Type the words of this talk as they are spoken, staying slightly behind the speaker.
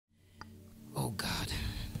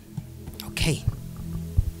Hey,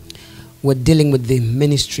 we're dealing with the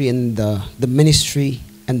ministry and the ministry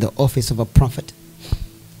and the office of a prophet.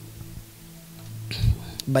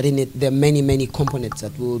 But in it, there are many, many components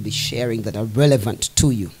that we will be sharing that are relevant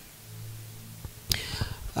to you.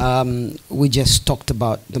 We just talked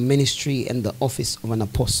about the ministry and the office of an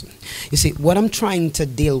apostle. You see, what I'm trying to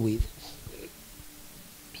deal with,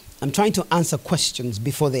 I'm trying to answer questions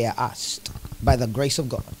before they are asked by the grace of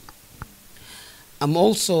God. I'm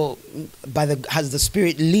also, as the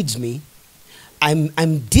Spirit leads me,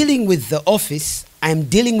 I'm dealing with the office. I'm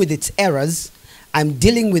dealing with its errors. I'm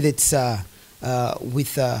dealing with its the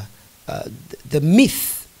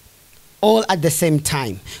myth, all at the same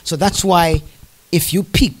time. So that's why, if you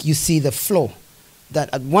peek, you see the flow.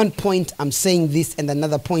 That at one point I'm saying this, and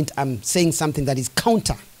another point I'm saying something that is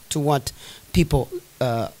counter to what people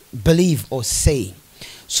believe or say,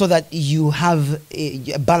 so that you have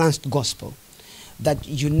a balanced gospel, that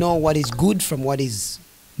you know what is good from what is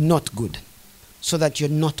not good, so that you're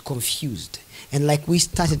not confused. And like we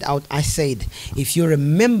started out, I said, if you're a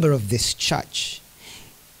member of this church,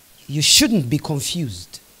 you shouldn't be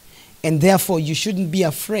confused, and therefore you shouldn't be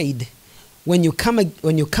afraid when you come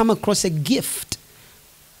across a gift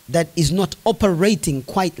that is not operating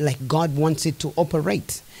quite like God wants it to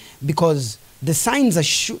operate, because the signs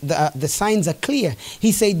are clear.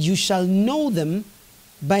 He said, "You shall know them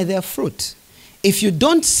by their fruit." If you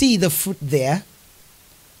don't see the fruit there,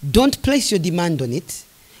 don't place your demand on it,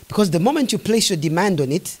 because the moment you place your demand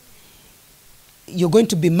on it, you're going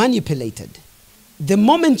to be manipulated. The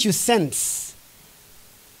moment you sense,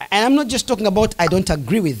 and I'm not just talking about I don't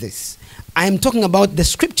agree with this, I'm talking about the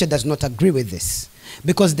scripture does not agree with this,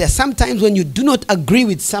 because there are some times when you do not agree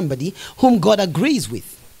with somebody whom God agrees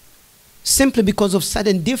with, simply because of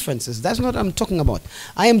certain differences. That's not what I'm talking about.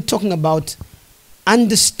 I am talking about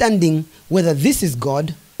understanding whether this is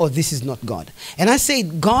God or this is not God. And I say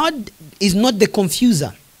God is not the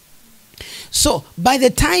confuser. So by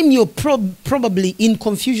the time you're probably in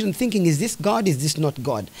confusion thinking, is this God, is this not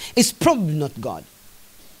God? It's probably not God.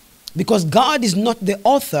 Because God is not the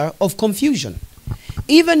author of confusion.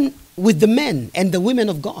 Even with the men and the women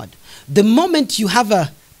of God, the moment you have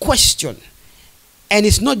a question, and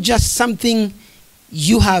it's not just something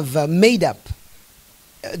you have made up,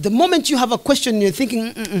 the moment you have a question, you're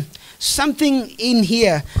thinking, something in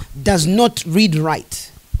here does not read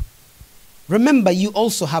right. Remember, you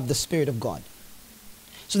also have the Spirit of God.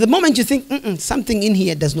 So the moment you think, something in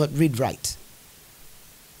here does not read right,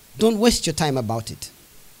 don't waste your time about it.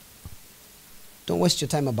 Don't waste your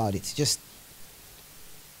time about it. Just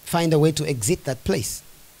find a way to exit that place.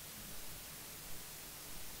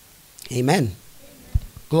 Amen.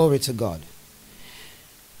 Glory to God.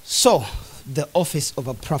 So, the office of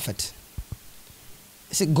a prophet.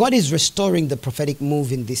 See, God is restoring the prophetic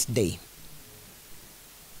move in this day.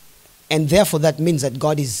 And therefore, that means that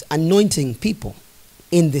God is anointing people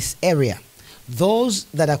in this area. Those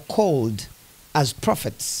that are called as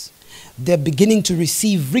prophets, they're beginning to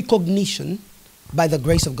receive recognition by the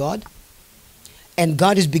grace of God. And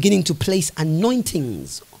God is beginning to place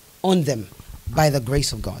anointings on them by the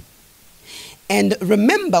grace of God. And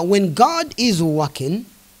remember, when God is working,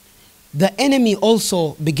 the enemy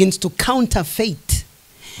also begins to counterfeit.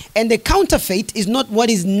 And the counterfeit is not what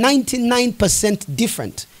is 99%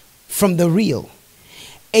 different from the real.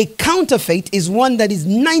 A counterfeit is one that is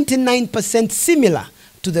 99% similar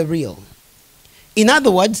to the real. In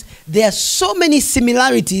other words, there are so many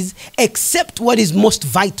similarities except what is most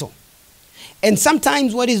vital. And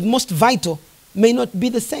sometimes what is most vital may not be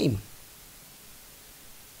the same.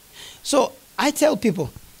 So I tell people,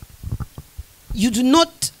 you do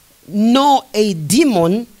not know a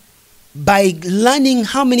demon by learning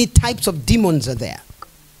how many types of demons are there.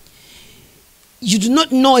 You do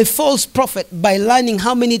not know a false prophet by learning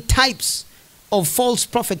how many types of false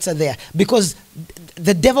prophets are there, because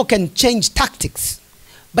the devil can change tactics.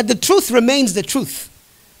 But the truth remains the truth.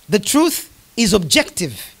 The truth is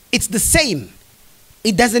objective. It's the same.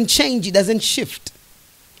 It doesn't change. It doesn't shift.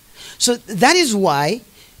 So that is why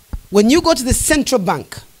when you go to the central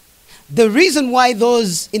bank, the reason why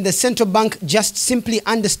those in the central bank just simply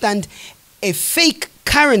understand a fake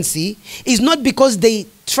currency is not because they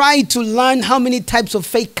try to learn how many types of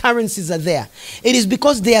fake currencies are there. It is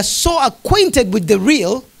because they are so acquainted with the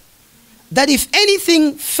real that if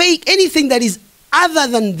anything fake, anything that is other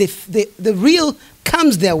than the real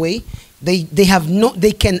comes their way, they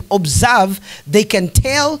can observe, they can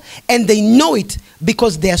tell, and they know it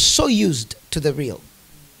because they are so used to the real.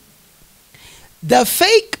 The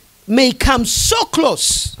fake may come so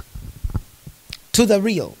close to the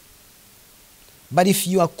real, but if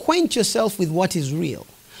you acquaint yourself with what is real,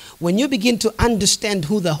 When you begin to understand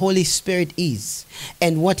who the Holy Spirit is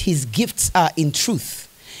and what his gifts are in truth,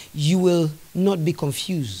 you will not be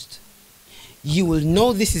confused. You will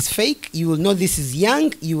know this is fake. You will know this is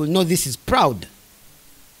young. You will know this is proud.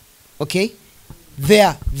 Okay?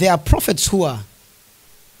 There are prophets who are,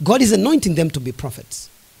 God is anointing them to be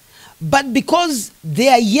prophets. But because they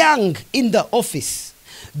are young in the office,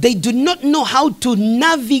 they do not know how to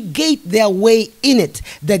navigate their way in it.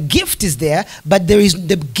 The gift is there, but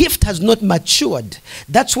the gift has not matured.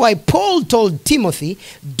 That's why Paul told Timothy,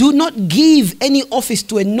 do not give any office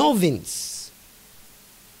to a novice.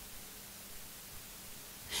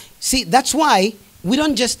 See, that's why we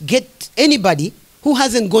don't just get anybody who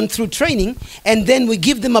hasn't gone through training and then we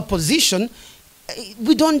give them a position.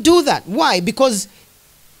 We don't do that. Why? Because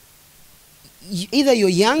either you're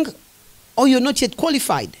young or you're not yet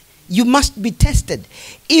qualified. You must be tested.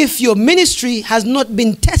 If your ministry has not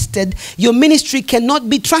been tested, your ministry cannot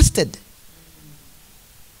be trusted.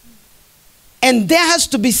 And there has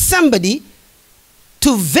to be somebody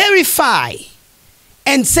to verify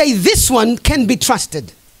and say this one can be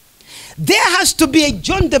trusted. There has to be a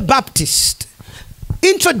John the Baptist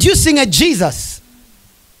introducing a Jesus.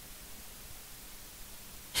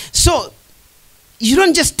 So you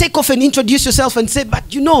don't just take off and introduce yourself and say,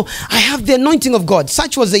 but you know, I have the anointing of God.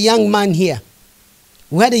 Such was a young man here.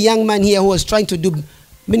 We had a young man here who was trying to do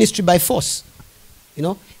ministry by force. You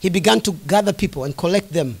know, he began to gather people and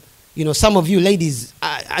collect them. You know, some of you ladies,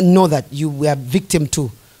 I know that you were victim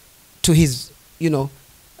to his, you know,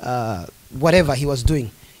 whatever he was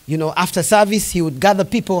doing. You know, after service, he would gather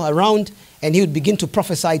people around and he would begin to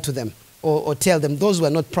prophesy to them or tell them. Those were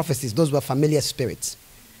not prophecies, those were familiar spirits.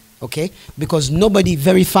 Okay? Because nobody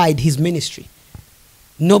verified his ministry.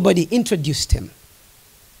 Nobody introduced him.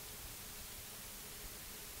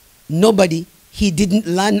 He didn't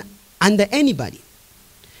learn under anybody.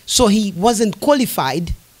 So he wasn't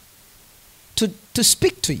qualified to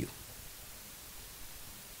speak to you.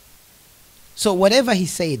 So whatever he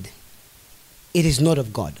said, it is not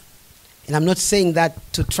of God. And I'm not saying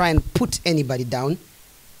that to try and put anybody down.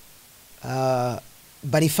 But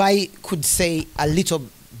if I could say a little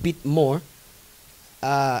bit more,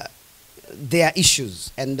 there are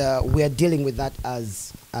issues, and we are dealing with that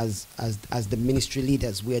as the ministry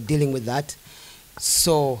leaders. We are dealing with that.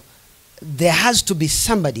 So there has to be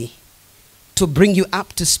somebody to bring you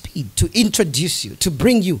up to speed, to introduce you, to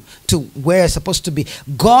bring you to where you're supposed to be.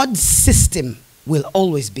 God's system will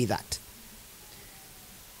always be that.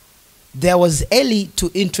 There was Eli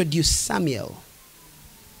to introduce Samuel.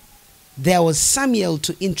 There was Samuel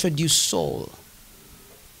to introduce Saul.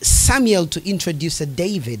 Samuel to introduce a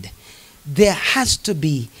David. There has to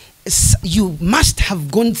be, you must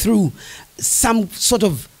have gone through some sort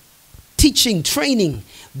of teaching, training.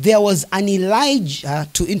 There was an Elijah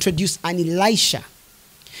to introduce an Elisha.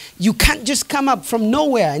 You can't just come up from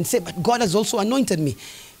nowhere and say, but God has also anointed me.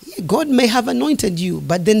 Yeah, God may have anointed you,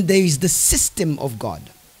 but then there is the system of God.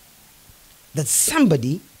 That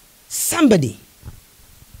somebody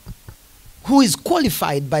who is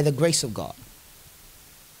qualified by the grace of God.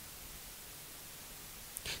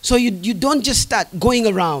 So you don't just start going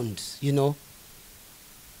around, you know,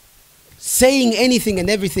 saying anything and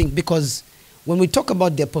everything, because when we talk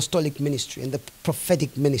about the apostolic ministry and the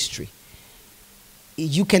prophetic ministry,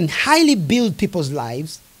 you can highly build people's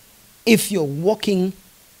lives if you're walking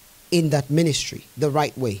in that ministry the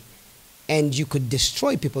right way, and you could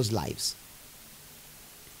destroy people's lives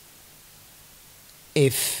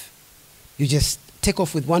if you just take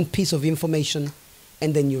off with one piece of information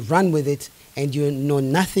and then you run with it and you know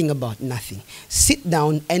nothing about nothing. Sit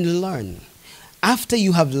down and learn. After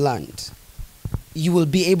you have learned, you will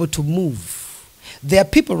be able to move. There are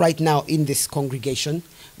people right now in this congregation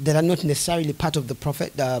that are not necessarily part of the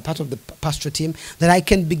part of the pastoral team that I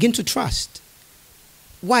can begin to trust.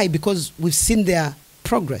 Why? Because we've seen their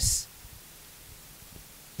progress.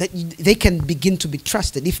 That they can begin to be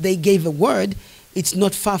trusted. If they gave a word, it's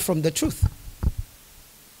not far from the truth.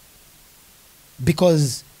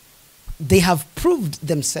 Because they have proved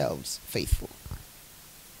themselves faithful.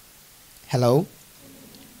 Hello?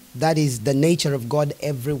 That is the nature of God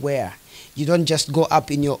everywhere. You don't just go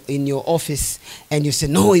up in your office and you say,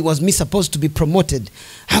 no, it was me supposed to be promoted.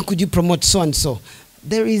 How could you promote so-and-so?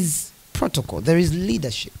 There is protocol. There is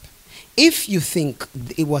leadership. If you think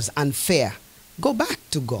it was unfair, go back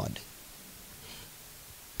to God.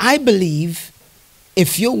 I believe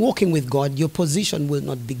if you're walking with God, your position will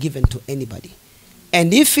not be given to anybody.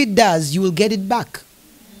 And if it does, you will get it back.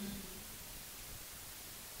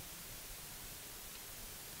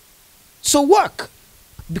 So work.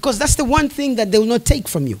 Because that's the one thing that they will not take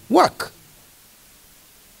from you. Work.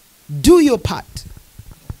 Do your part.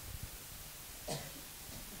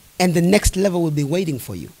 And the next level will be waiting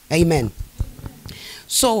for you. Amen.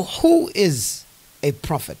 So who is a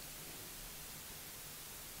prophet?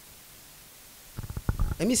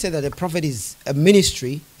 Let me say that a prophet is a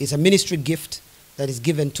ministry gift that is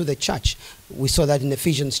given to the church. We saw that in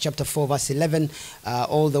Ephesians chapter 4, verse 11,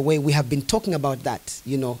 all the way. We have been talking about that,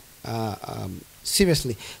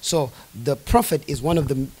 seriously. So the prophet is one of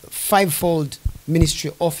the fivefold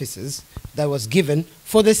ministry offices that was given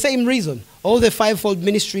for the same reason. All the fivefold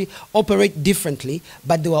ministry operate differently,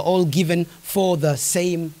 but they were all given for the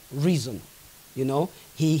same reason.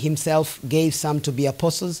 He himself gave some to be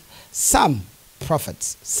apostles, some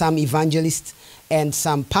prophets, some evangelists, and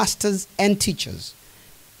some pastors and teachers.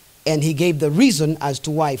 And he gave the reason as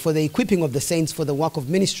to why: for the equipping of the saints, for the work of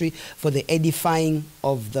ministry, for the edifying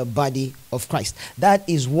of the body of Christ. That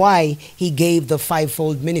is why he gave the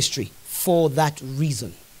fivefold ministry, for that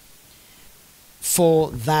reason. For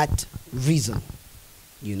that reason,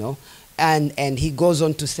 And he goes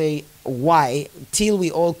on to say why: till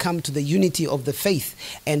we all come to the unity of the faith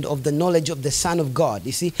and of the knowledge of the Son of God.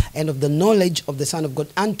 You see, and of the knowledge of the Son of God,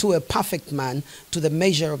 unto a perfect man, to the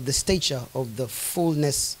measure of the stature of the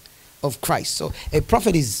fullness of Christ. So a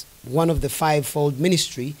prophet is one of the fivefold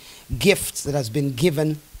ministry gifts that has been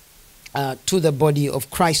given to the body of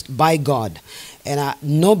Christ by God. And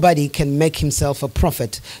nobody can make himself a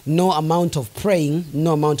prophet. No amount of praying,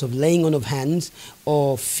 no amount of laying on of hands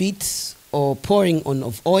or feet or pouring on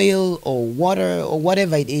of oil or water or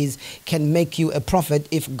whatever it is can make you a prophet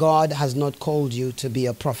if God has not called you to be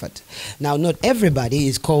a prophet. Now, not everybody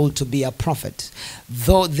is called to be a prophet,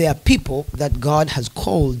 though there are people that God has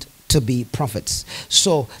called to be prophets.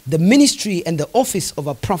 So the ministry and the office of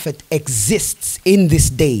a prophet exists in this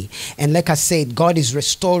day. And like I said, God is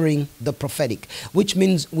restoring the prophetic, which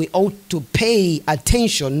means we ought to pay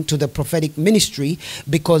attention to the prophetic ministry,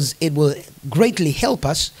 because it will greatly help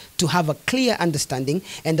us to have a clear understanding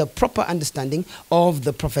and a proper understanding of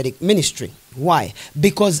the prophetic ministry. Why?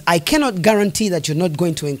 Because I cannot guarantee that you're not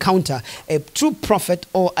going to encounter a true prophet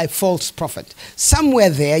or a false prophet. Somewhere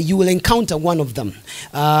there you will encounter one of them.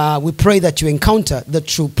 We pray that you encounter the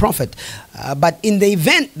true prophet. But in the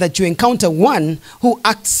event that you encounter one who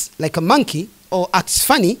acts like a monkey or acts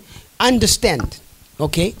funny, understand,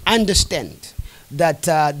 okay? Understand that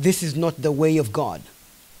this is not the way of God,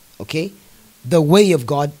 okay? The way of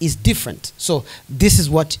God is different. So this is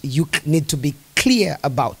what you need to be clear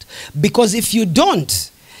about. Because if you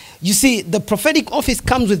don't, you see, the prophetic office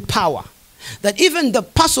comes with power. That even the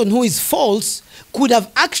person who is false could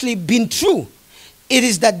have actually been true. It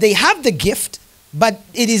is that they have the gift, but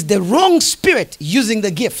it is the wrong spirit using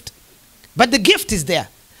the gift. But the gift is there.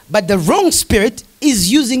 But the wrong spirit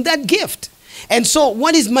is using that gift. And so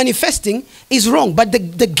what is manifesting is wrong. But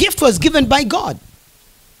the gift was given by God.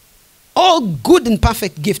 All good and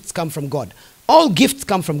perfect gifts come from God. All gifts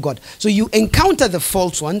come from God. So you encounter the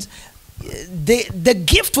false ones. The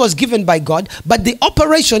gift was given by God, but the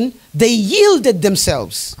operation, they yielded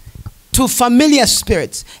themselves to familiar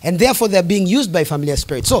spirits, and therefore they're being used by familiar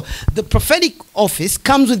spirits. So the prophetic office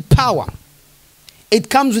comes with power. It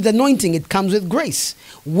comes with anointing. It comes with grace.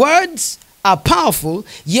 Words are powerful,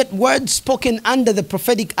 yet words spoken under the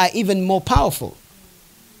prophetic are even more powerful.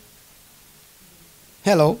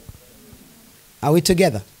 Hello? Are we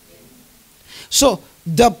together? So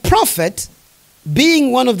the prophet,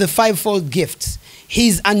 being one of the fivefold gifts,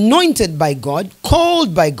 he's anointed by God,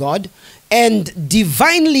 called by God, and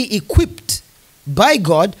divinely equipped by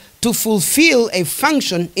God to fulfill a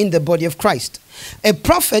function in the body of Christ. A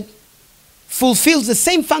prophet fulfills the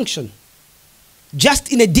same function,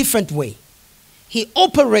 just in a different way. He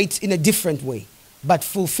operates in a different way, but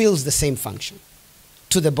fulfills the same function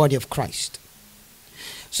to the body of Christ.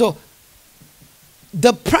 So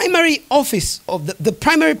the primary office of the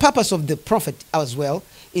primary purpose of the prophet as well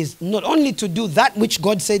is not only to do that which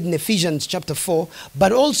God said in Ephesians chapter 4,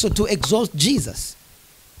 but also to exalt Jesus.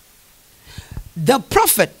 The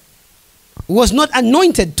prophet was not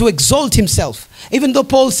anointed to exalt himself, even though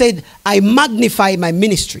Paul said, I magnify my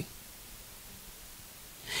ministry.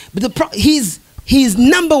 But his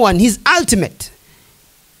number one, his ultimate,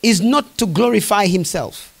 is not to glorify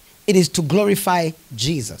himself. It is to glorify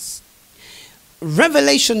Jesus.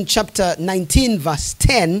 Revelation chapter 19 verse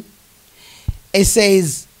 10, it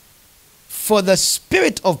says, for the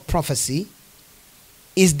spirit of prophecy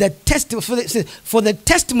is the for the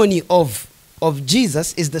testimony of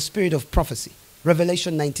Jesus is the spirit of prophecy.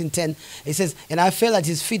 Revelation 19:10, it says, and I fell at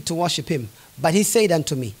his feet to worship him. But he said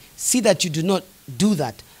unto me, see that you do not do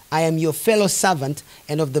that. I am your fellow servant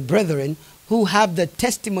and of the brethren who have the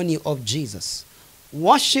testimony of Jesus.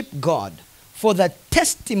 worship God, for the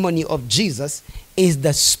testimony of Jesus is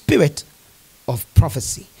the spirit of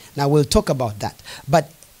prophecy. Now we'll talk about that.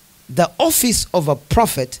 But the office of a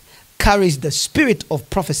prophet carries the spirit of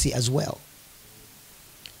prophecy as well.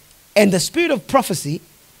 And the spirit of prophecy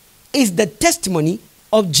is the testimony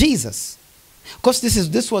of Jesus. Of course,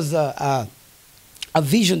 this was a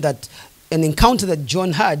vision, that an encounter that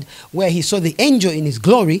John had, where he saw the angel in his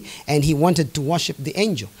glory and he wanted to worship the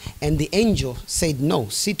angel. And the angel said, no,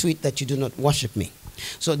 see to it that you do not worship me.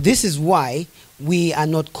 So this is why we are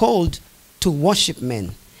not called to worship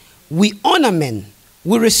men. We honor men,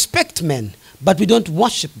 we respect men, but we don't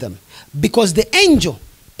worship them. Because the angel,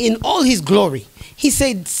 in all his glory, he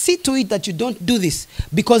said, see to it that you don't do this,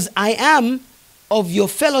 because I am of your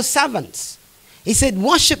fellow servants. He said,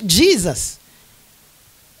 worship Jesus.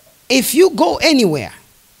 If you go anywhere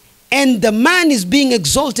and the man is being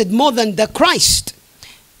exalted more than the Christ,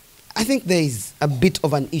 I think there is a bit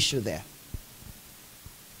of an issue there.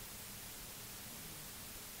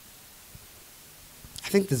 I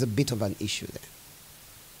think there's a bit of an issue there.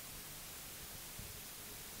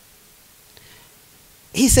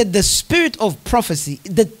 He said the spirit of prophecy,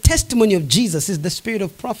 the testimony of Jesus is the spirit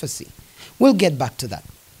of prophecy. We'll get back to that.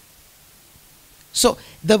 So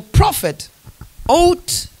the prophet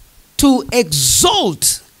ought to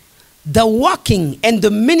exalt the working and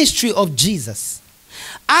the ministry of Jesus.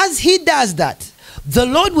 As he does that, the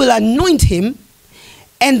Lord will anoint him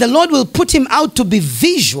and the Lord will put him out to be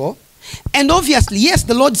visual. And obviously, yes,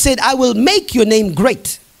 the Lord said, I will make your name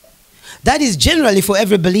great. That is generally for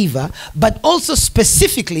every believer, but also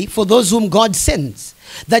specifically for those whom God sends.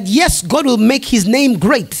 That yes, God will make his name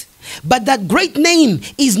great, but that great name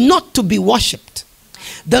is not to be worshipped.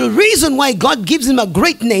 The reason why God gives him a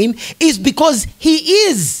great name is because he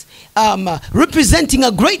is representing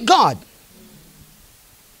a great God.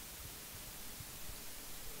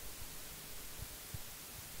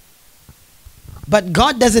 But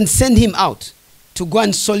God doesn't send him out to go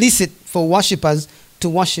and solicit for worshippers to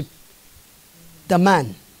worship the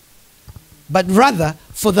man, but rather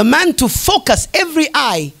for the man to focus every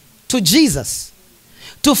eye to Jesus,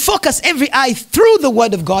 to focus every eye through the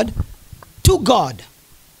word of God to God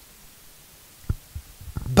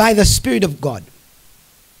by the Spirit of God.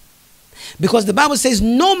 Because the Bible says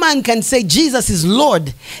no man can say Jesus is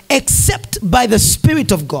Lord except by the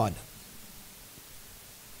Spirit of God.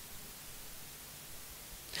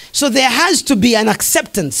 So there has to be an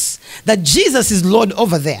acceptance that Jesus is Lord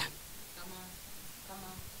over there.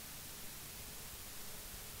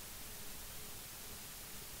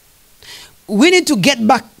 We need to get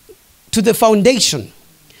back to the foundation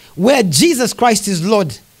where Jesus Christ is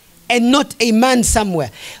Lord and not a man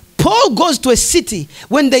somewhere. Paul goes to a city.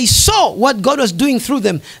 When they saw what God was doing through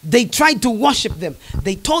them, they tried to worship them.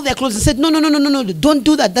 They tore their clothes and said, no, don't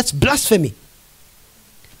do that. That's blasphemy.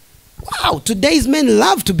 Wow, today's men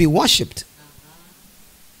love to be worshipped.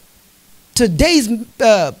 Today's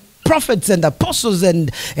prophets and apostles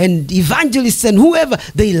and evangelists and whoever,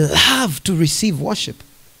 they love to receive worship.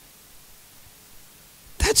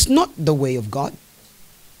 That's not the way of God.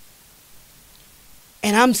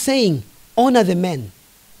 And I'm saying, honor the men.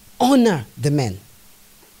 Honor the men.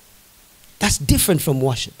 That's different from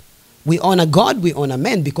worship. We honor God, we honor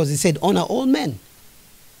men, because he said, honor all men.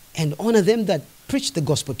 And honor them that preach the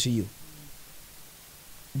gospel to you.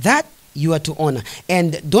 That you are to honor.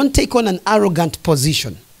 And don't take on an arrogant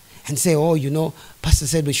position and say, oh, you know, Pastor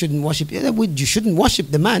said we shouldn't worship. You shouldn't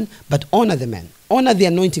worship the man, but honor the man. Honor the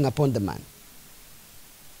anointing upon the man.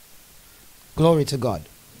 Glory to God.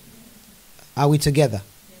 Are we together?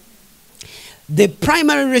 The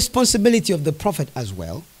primary responsibility of the prophet as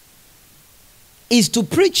well is to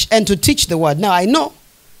preach and to teach the word. Now, I know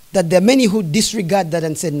that there are many who disregard that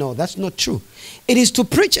and say, no, that's not true. It is to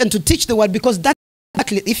preach and to teach the word, because that,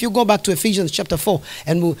 if you go back to Ephesians chapter 4,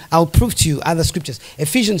 and I'll prove to you other scriptures.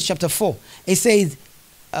 Ephesians chapter 4, it says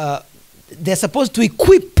they're supposed to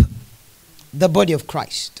equip the body of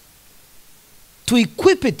Christ. To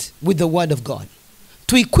equip it with the word of God.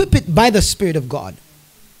 To equip it by the Spirit of God.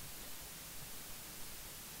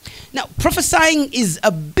 Now, prophesying is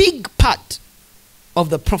a big part of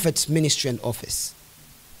the prophet's ministry and office.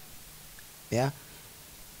 Yeah.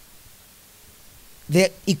 They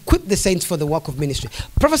equip the saints for the work of ministry.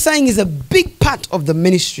 Prophesying is a big part of the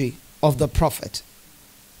ministry of the prophet.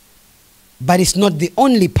 But it's not the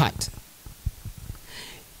only part.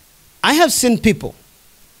 I have seen people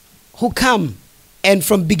who come and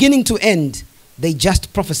from beginning to end, they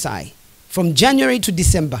just prophesy. From January to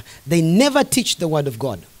December, they never teach the word of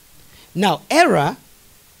God. Now, error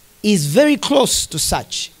is very close to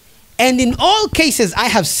such. And in all cases, I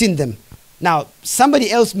have seen them. Now,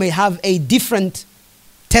 somebody else may have a different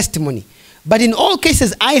testimony. But in all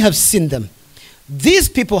cases, I have seen them. These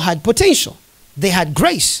people had potential. They had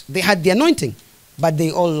grace. They had the anointing. But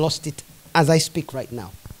they all lost it as I speak right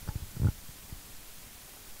now.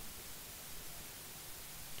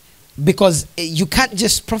 Because you can't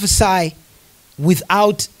just prophesy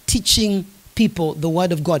without teaching people the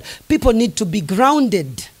word of God. People need to be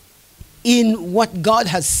grounded in what God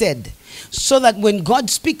has said, so that when God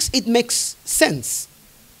speaks, it makes sense.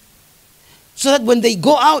 So that when they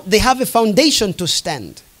go out, they have a foundation to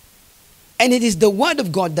stand. And it is the word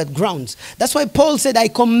of God that grounds. That's why Paul said, I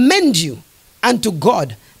commend you unto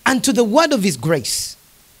God and to the word of his grace.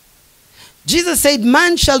 Jesus said,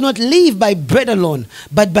 man shall not live by bread alone,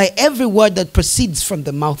 but by every word that proceeds from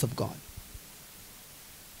the mouth of God.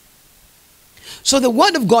 So the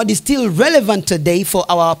word of God is still relevant today for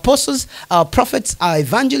our apostles, our prophets, our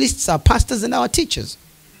evangelists, our pastors, and our teachers.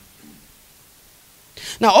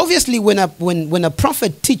 Now, obviously, when a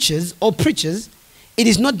prophet teaches or preaches, it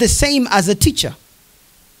is not the same as a teacher.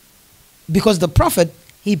 Because the prophet,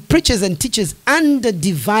 he preaches and teaches under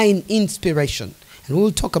divine inspiration. And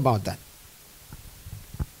we'll talk about that.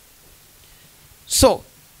 So,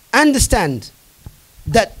 understand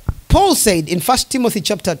that Paul said in 1 Timothy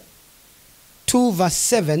chapter 2 verse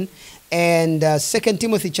 7 and 2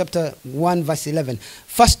 Timothy chapter 1 verse 11.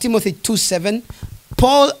 1 Timothy 2:7,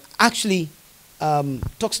 Paul actually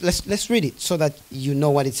talks, let's read it so that you know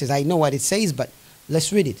what it says. I know what it says, but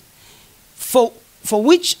let's read it. For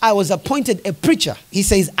which I was appointed a preacher. He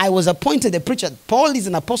says, I was appointed a preacher. Paul is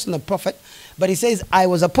an apostle and a prophet, but he says, I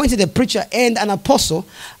was appointed a preacher and an apostle.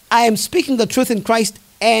 I am speaking the truth in Christ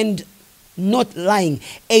and not lying.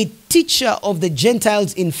 A teacher of the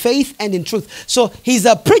Gentiles in faith and in truth. So he's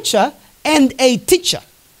a preacher and a teacher.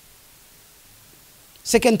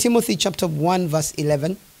 2 Timothy chapter 1 verse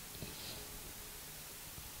 11.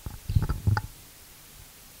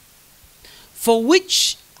 For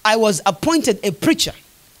which I was appointed a preacher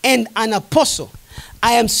and an apostle.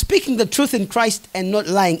 I am speaking the truth in Christ and not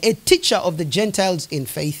lying. A teacher of the Gentiles in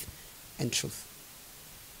faith and truth.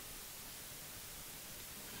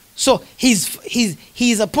 So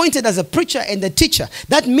he's appointed as a preacher and a teacher.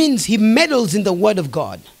 That means he meddles in the word of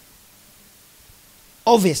God.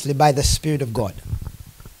 Obviously by the Spirit of God.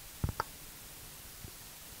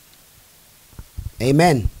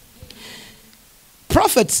 Amen.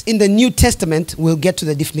 Prophets in the New Testament, we'll get to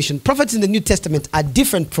the definition. Prophets in the New Testament are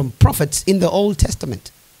different from prophets in the Old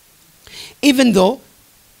Testament. Even though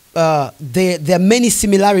there are many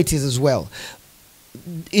similarities as well.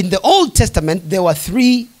 In the Old Testament, there were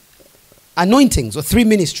 3 anointings or 3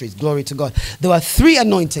 ministries. Glory to God. There were 3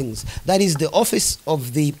 anointings. That is the office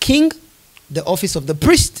of the king, the office of the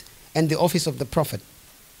priest, and the office of the prophet.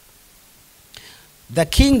 The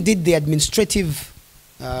king did the administrative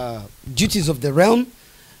duties of the realm.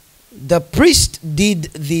 The priest did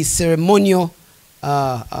the ceremonial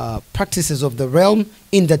practices of the realm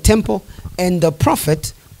in the temple, and the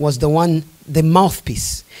prophet was the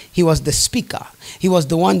mouthpiece. He was the speaker. He was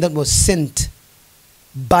the one that was sent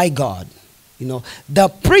by God. You know, the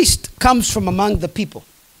priest comes from among the people.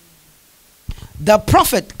 The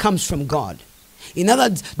prophet comes from God. In other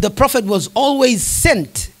words, the prophet was always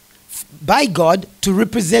sent by God to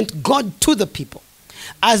represent God to the people,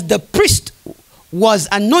 as the priest was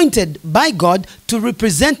anointed by God to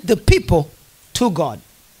represent the people to God.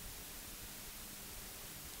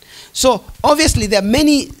 So obviously there are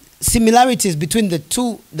many similarities between the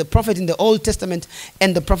two, the prophet in the Old Testament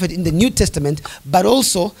and the prophet in the New Testament, but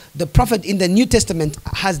also the prophet in the New Testament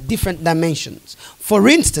has different dimensions. For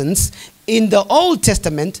instance, in the Old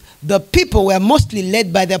Testament, the people were mostly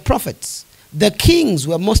led by their prophets. The kings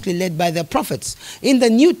were mostly led by their prophets. In the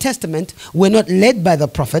New Testament, we're not led by the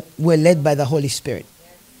prophet, we're led by the Holy Spirit.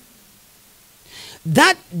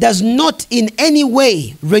 That does not in any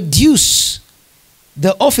way reduce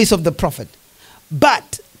the office of the prophet.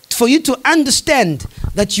 But for you to understand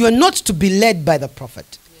that you are not to be led by the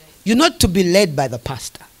prophet. You're not to be led by the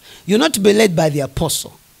pastor. You're not to be led by the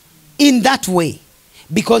apostle. In that way.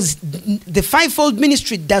 Because the fivefold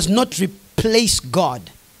ministry does not replace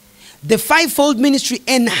God. The fivefold ministry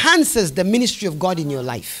enhances the ministry of God in your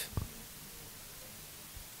life.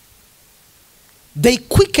 They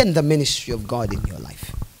quicken the ministry of God in your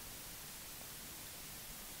life.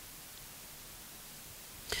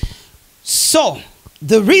 So,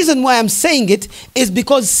 the reason why I'm saying it is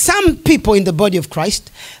because some people in the body of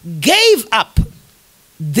Christ gave up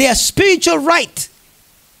their spiritual right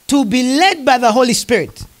to be led by the Holy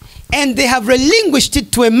Spirit, and they have relinquished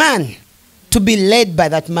it to a man to be led by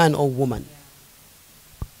that man or woman.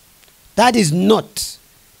 That is not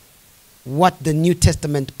what the New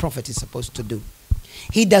Testament prophet is supposed to do.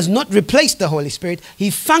 He does not replace the Holy Spirit. He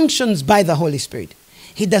functions by the Holy Spirit.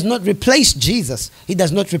 He does not replace Jesus. He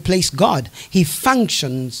does not replace God. He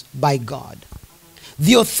functions by God.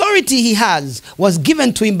 The authority he has was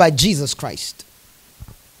given to him by Jesus Christ.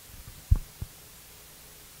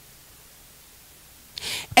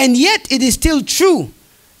 And yet it is still true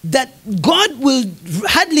that God will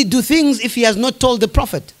hardly do things if he has not told the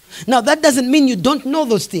prophet. Now that doesn't mean you don't know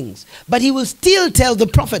those things, but he will still tell the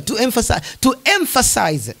prophet to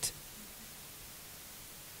emphasize it.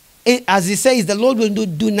 As he says, the Lord will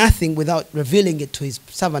do nothing without revealing it to his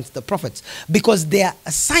servants, the prophets, because they are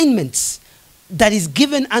assignments that is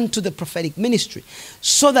given unto the prophetic ministry,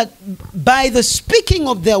 so that by the speaking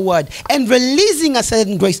of their word and releasing a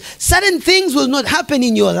certain grace, certain things will not happen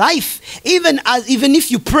in your life, even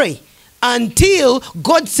if you pray, until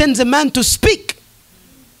God sends a man to speak.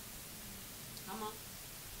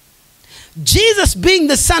 Jesus, being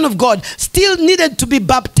the Son of God, still needed to be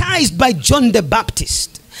baptized by John the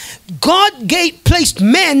Baptist. God placed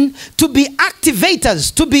men to be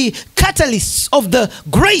activators, to be catalysts of the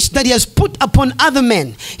grace that he has put upon other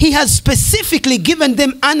men. He has specifically given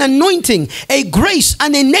them an anointing, a grace,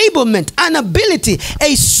 an enablement, an ability,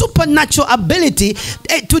 a supernatural ability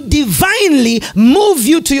to divinely move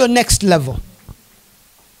you to your next level.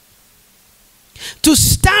 To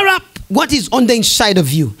stir up what is on the inside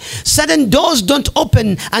of you. Certain doors don't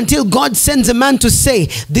open until God sends a man to say,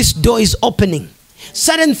 this door is opening.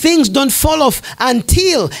 Certain things don't fall off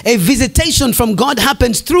until a visitation from God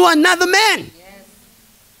happens through another man. Yes.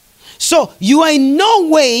 So you are in no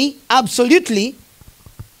way absolutely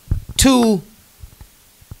to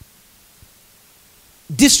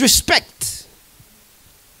disrespect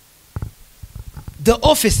the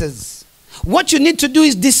officers. What you need to do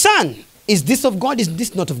is discern. Is this of God? Is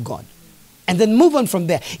this not of God? And then move on from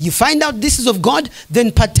there. You find out this is of God,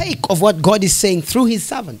 then partake of what God is saying through his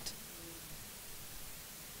servant.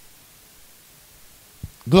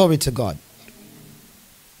 Glory to God.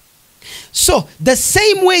 So, the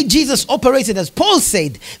same way Jesus operated, as Paul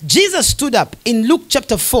said, Jesus stood up in Luke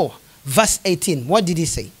chapter 4, verse 18. What did he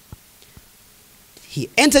say? He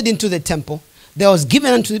entered into the temple. There was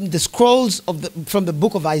given unto him the scrolls from the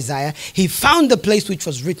book of Isaiah. He found the place which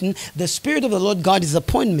was written, the Spirit of the Lord God is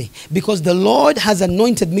upon me, because the Lord has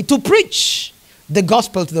anointed me to preach the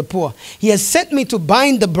gospel to the poor. He has sent me to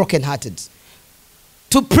bind the brokenhearted,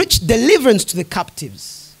 to preach deliverance to the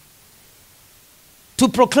captives, to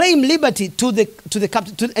proclaim liberty to the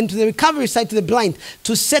captive, and to the recovery sight to the blind,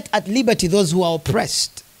 to set at liberty those who are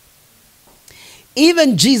oppressed.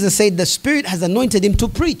 Even Jesus said the Spirit has anointed him to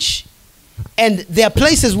preach. And there are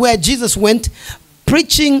places where Jesus went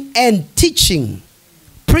preaching and teaching.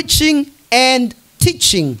 Preaching and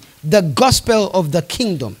teaching the gospel of the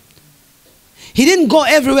kingdom. He didn't go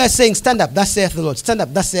everywhere saying, stand up, thus saith the Lord. Stand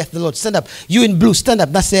up, thus saith the Lord. Stand up, you in blue, stand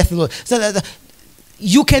up, thus saith the Lord. Stand up.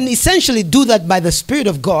 You can essentially do that by the Spirit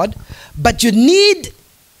of God, but you need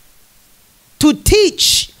to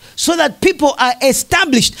teach so that people are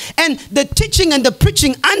established. And the teaching and the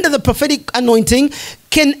preaching under the prophetic anointing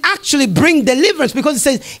can actually bring deliverance, because it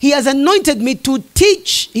says, he has anointed me to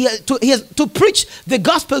teach, to preach the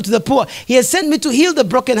gospel to the poor. He has sent me to heal the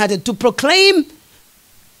brokenhearted, to proclaim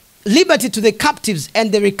liberty to the captives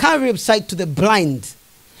and the recovery of sight to the blind,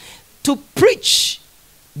 to preach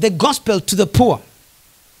the gospel to the poor,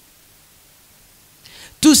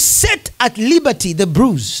 to set at liberty the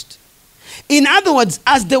bruised. In other words,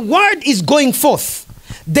 as the word is going forth,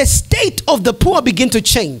 the state of the poor begin to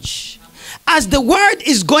change. As the word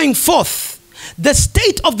is going forth, the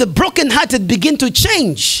state of the brokenhearted begin to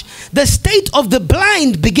change. The state of the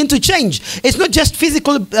blind begin to change. It's not just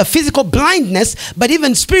physical blindness, but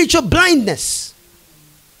even spiritual blindness.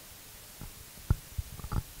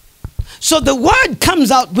 So the word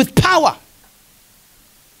comes out with power.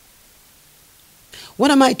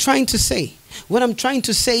 What am I trying to say? What I'm trying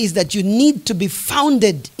to say is that you need to be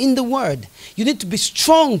founded in the word. You need to be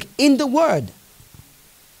strong in the word.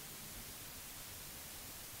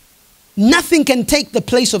 Nothing can take the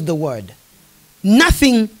place of the word.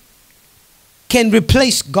 Nothing can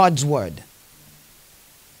replace God's word.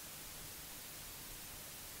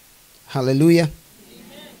 Hallelujah.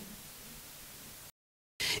 Amen.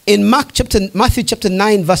 In Matthew chapter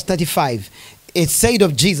 9, verse 35, it said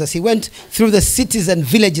of Jesus, he went through the cities and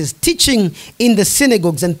villages, teaching in the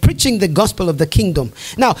synagogues and preaching the gospel of the kingdom.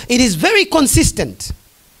 Now, it is very consistent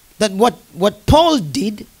that what Paul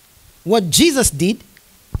did, what Jesus did,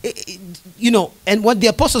 and what the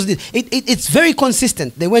apostles did, it's very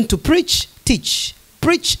consistent. They went to preach, teach,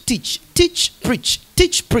 preach, teach, teach, preach,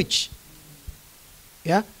 teach, preach.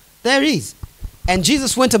 Yeah? There is. And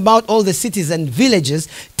Jesus went about all the cities and villages,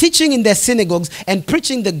 teaching in their synagogues and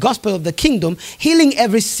preaching the gospel of the kingdom, healing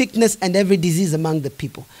every sickness and every disease among the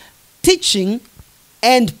people. Teaching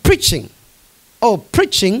and preaching. Or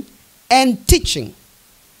preaching and teaching.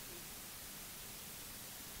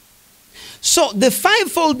 So the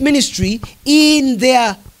fivefold ministry in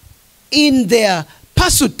their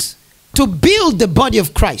pursuit to build the body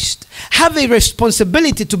of Christ have a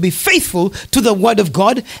responsibility to be faithful to the word of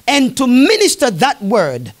God and to minister that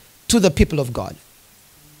word to the people of God.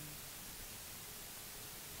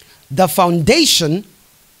 The foundation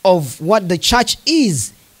of what the church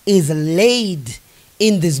is laid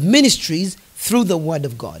in these ministries through the word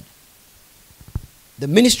of God. The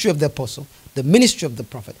ministry of the apostle, the ministry of the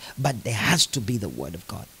prophet, but there has to be the word of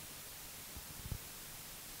God.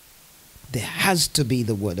 There has to be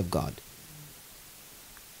the word of God.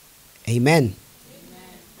 Amen. Amen.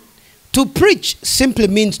 To preach simply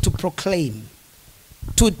means to proclaim.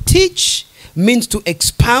 To teach means to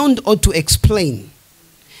expound or to explain.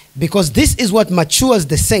 Because this is what matures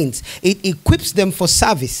the saints. It equips them for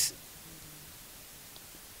service.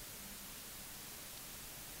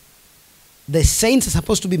 The saints are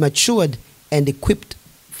supposed to be matured and equipped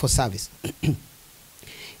for service.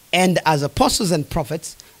 And as apostles and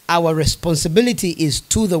prophets, our responsibility is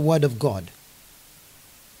to the word of God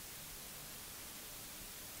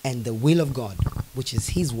and the will of God, which is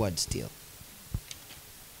his word still.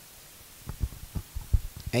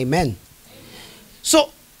 Amen.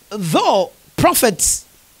 So, though prophets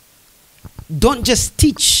don't just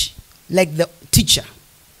teach like the teacher,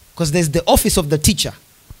 because there's the office of the teacher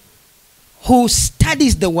who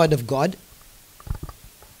studies the word of God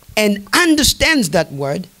and understands that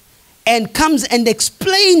word and comes and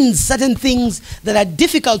explains certain things that are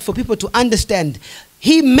difficult for people to understand.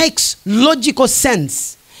 He makes logical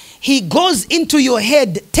sense. He goes into your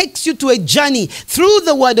head, takes you to a journey through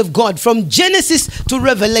the word of God from Genesis to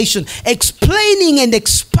Revelation, explaining and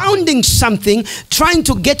expounding something, trying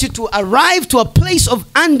to get you to arrive to a place of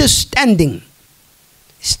understanding.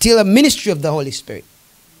 Still a ministry of the Holy Spirit.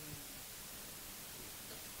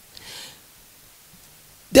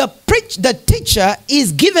 The teacher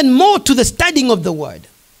is given more to the studying of the word.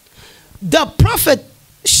 The prophet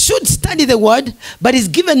should study the word, but is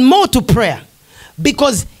given more to prayer,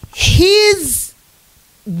 because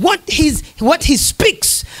what he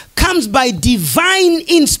speaks comes by divine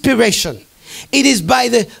inspiration. It is by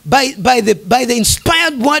the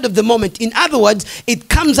inspired word of the moment. In other words, it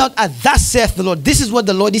comes out as thus saith the Lord. This is what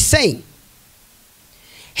the Lord is saying.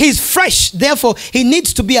 He's fresh, therefore he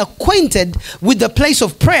needs to be acquainted with the place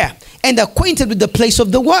of prayer and acquainted with the place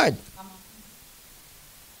of the word.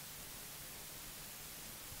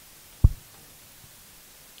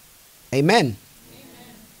 Amen. Amen.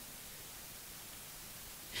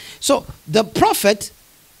 So the prophet,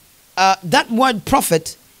 that word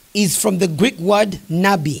prophet is from the Greek word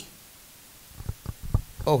nabi.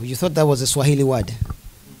 Oh, you thought that was a Swahili word?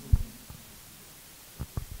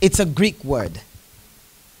 It's a Greek word.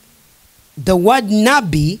 The word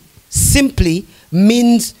nabi simply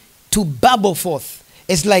means to bubble forth.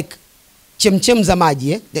 It's like chemchem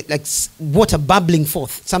zamaji, like water bubbling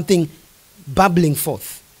forth, something bubbling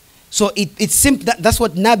forth. So it's simple. That's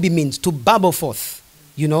what nabi means, to bubble forth.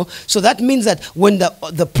 You know, so that means that when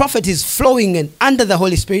the prophet is flowing and under the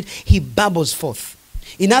Holy Spirit, he bubbles forth.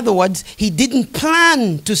 In other words, he didn't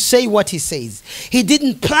plan to say what he says. He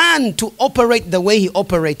didn't plan to operate the way he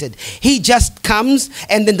operated. He just comes,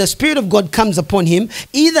 and then the Spirit of God comes upon him.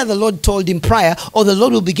 Either the Lord told him prior, or the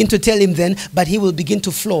Lord will begin to tell him then, but he will begin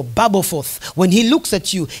to flow, bubble forth. When he looks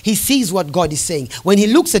at you, he sees what God is saying. When he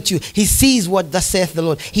looks at you, he sees what thus saith the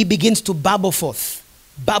Lord. He begins to bubble forth.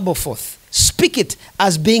 Bubble forth. Speak it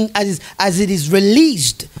as it is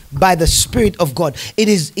released by the Spirit of God.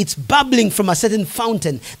 It's bubbling from a certain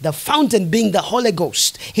fountain. The fountain being the Holy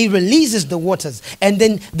Ghost. He releases the waters, and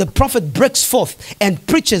then the prophet breaks forth and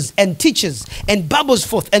preaches and teaches and bubbles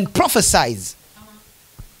forth and prophesies.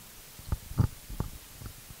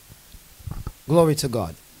 Glory to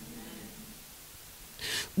God.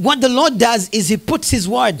 What the Lord does is he puts his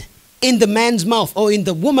word in the man's mouth or in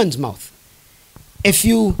the woman's mouth. If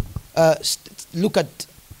you look at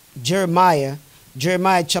Jeremiah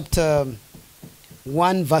chapter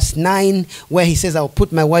 1 verse 9, where he says, I'll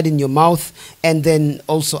put my word in your mouth. And then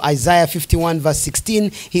also Isaiah 51 verse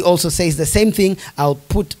 16, he also says the same thing, I'll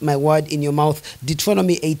put my word in your mouth.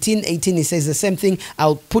 Deuteronomy 18:18, he says the same thing,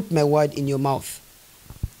 I'll put my word in your mouth.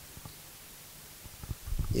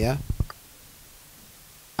 Yeah?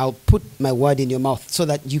 I'll put my word in your mouth so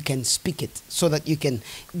that you can speak it, so that you can,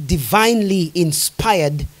 divinely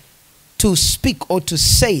inspired to speak or to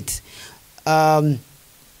say it.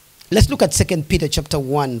 Let's look at 2 Peter chapter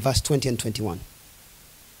 1, verse 20 and 21.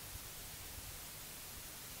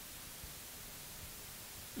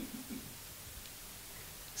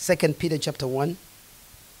 Second Peter chapter 1.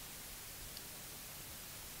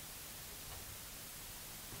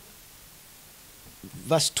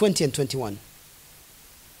 Verse 20 and 21.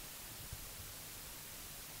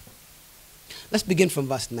 Let's begin from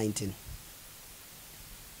verse 19.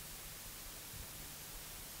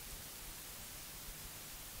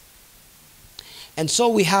 And so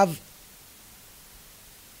we have,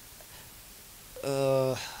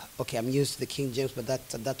 okay, I'm used to the King James, but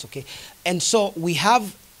that's okay. And so we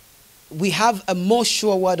have a more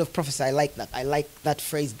sure word of prophecy. I like that. I like that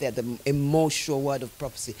phrase there, a more sure word of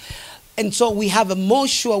prophecy. And so we have a more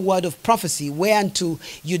sure word of prophecy, whereunto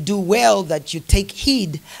you do well that you take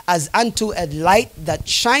heed as unto a light that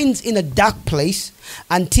shines in a dark place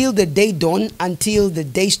until the day dawn, until the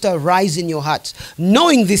day star rise in your hearts.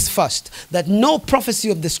 Knowing this first, that no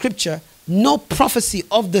prophecy of the scripture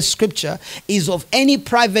is of any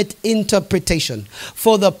private interpretation.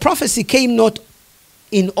 For the prophecy came not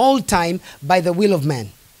in all time by the will of man.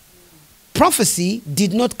 Prophecy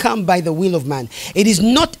did not come by the will of man. It is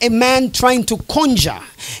not a man trying to conjure.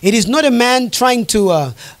 It is not a man trying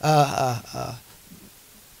to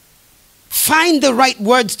find the right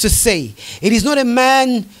words to say. It is not a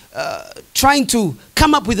man trying to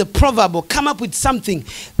come up with a proverb or come up with something.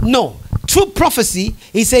 No. True prophecy,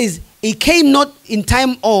 he says, it came not in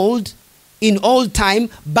all time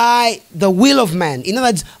by the will of man. In other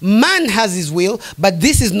words, man has his will, but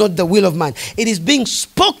this is not the will of man. It is being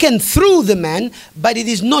spoken through the man, but it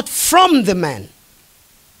is not from the man.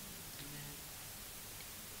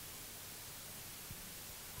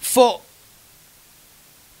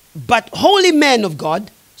 But holy men of God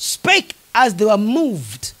spake as they were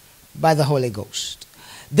moved by the Holy Ghost.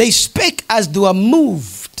 They spake as they were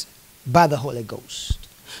moved by the Holy Ghost.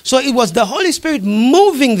 So it was the Holy Spirit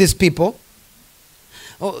moving these people.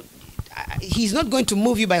 Oh, he's not going to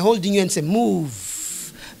move you by holding you and say,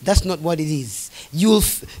 move. That's not what it is. There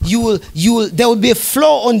will be a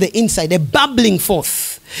flow on the inside, a bubbling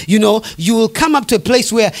forth. You know, you will come up to a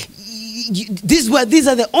place where these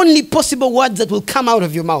are the only possible words that will come out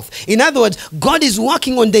of your mouth. In other words, God is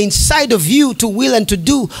working on the inside of you to will and to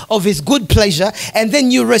do of his good pleasure, and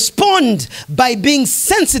then you respond by being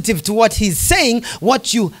sensitive to what he's saying,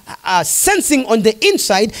 what you are sensing on the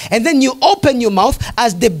inside, and then you open your mouth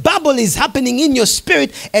as the bubble is happening in your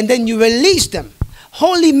spirit, and then you release them.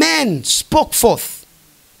 Holy men spoke forth.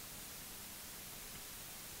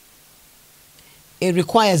 It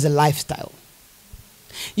requires a lifestyle.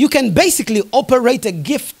 You can basically operate a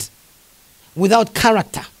gift without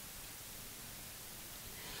character.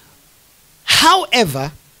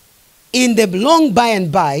 However, in the long by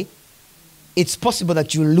and by, it's possible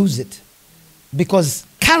that you lose it, because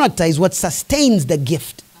character is what sustains the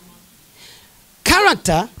gift.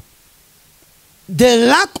 Character, the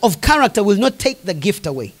lack of character will not take the gift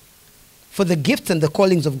away. For the gifts and the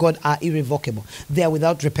callings of God are irrevocable. They are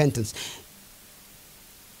without repentance.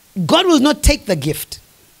 God will not take the gift.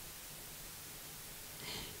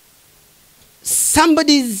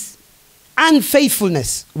 Somebody's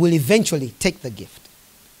unfaithfulness will eventually take the gift.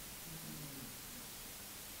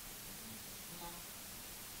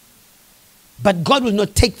 But God will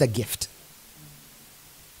not take the gift.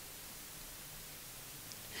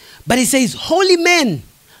 But he says, holy men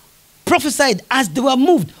prophesied as they were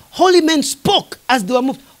moved. Holy men spoke as they were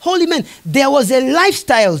moved. Holy men, there was a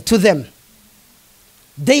lifestyle to them.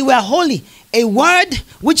 They were holy. A word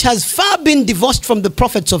which has far been divorced from the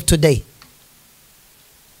prophets of today.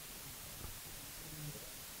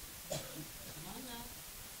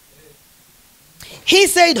 He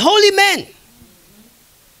said, holy men.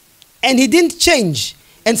 And he didn't change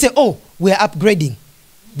and say, oh, we're upgrading.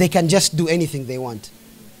 They can just do anything they want.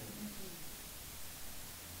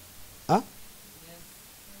 Huh?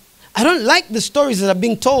 I don't like the stories that are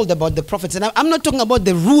being told about the prophets. And I'm not talking about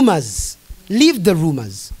the rumors. Leave the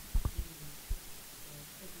rumors.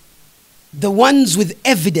 The ones with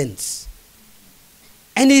evidence.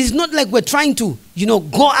 And it is not like we're trying to,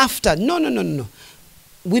 go after. No.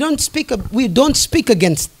 We don't speak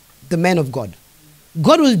against the men of God.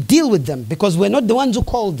 God will deal with them because we're not the ones who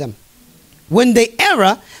called them. When they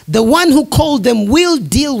err, the one who called them will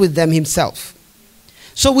deal with them himself.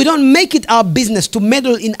 So we don't make it our business to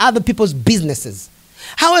meddle in other people's businesses.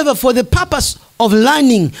 However, for the purpose of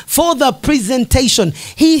learning, for the presentation,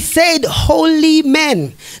 he said holy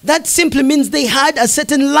men. That simply means they had a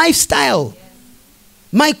certain lifestyle.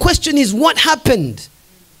 My question is, what happened?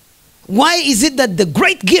 Why is it that the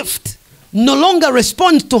great gift no longer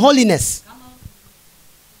respond to holiness.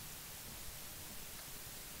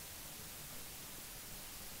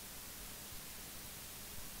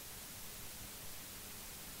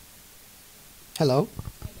 Hello?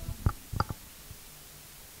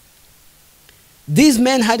 These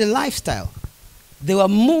men had a lifestyle. They were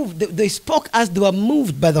moved. They spoke as they were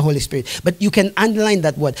moved by the Holy Spirit. But you can underline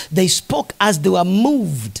that word. They spoke as they were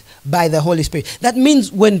moved by the Holy Spirit. That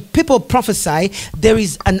means when people prophesy, there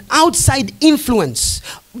is an outside influence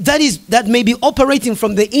that may be operating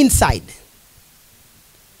from the inside.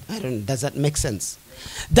 I don't know, does that make sense?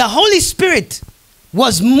 The Holy Spirit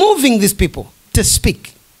was moving these people to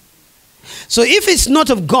speak. So if it's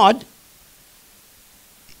not of God,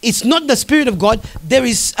 it's not the Spirit of God, there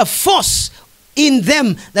is a force in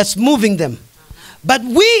them that's moving them. But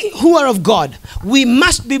we who are of God, we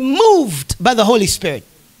must be moved by the Holy Spirit.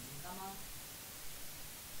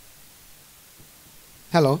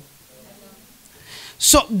 Hello?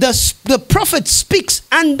 So the prophet speaks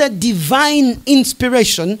under divine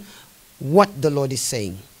inspiration what the Lord is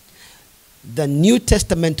saying. The New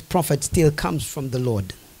Testament prophet still comes from the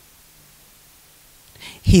Lord.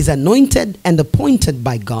 He's anointed and appointed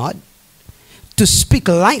by God to speak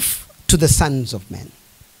life to the sons of men.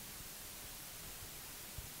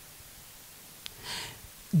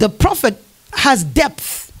 The prophet has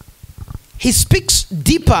depth. He speaks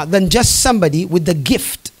deeper than just somebody with the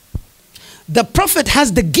gift. The prophet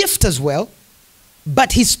has the gift as well,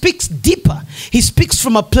 but he speaks deeper. He speaks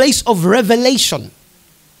from a place of revelation.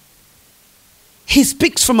 He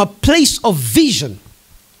speaks from a place of vision.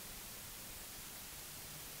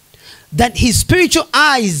 That his spiritual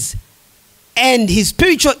eyes and his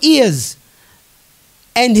spiritual ears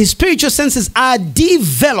and his spiritual senses are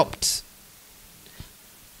developed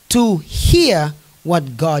to hear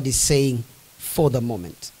what God is saying for the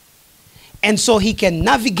moment. And so he can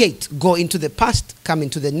navigate, go into the past, come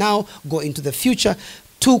into the now, go into the future,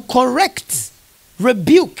 to correct,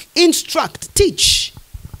 rebuke, instruct, teach,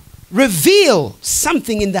 reveal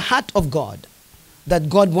something in the heart of God that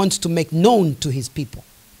God wants to make known to his people.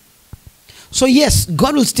 So yes,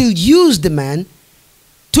 God will still use the man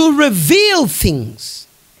to reveal things.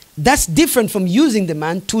 That's different from using the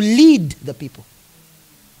man to lead the people.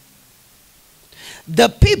 The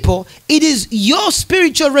people, it is your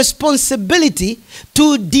spiritual responsibility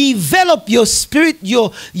to develop your spirit,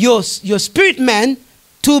 your spirit man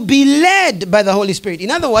to be led by the Holy Spirit.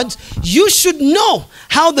 In other words, you should know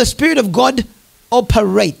how the Spirit of God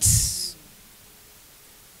operates.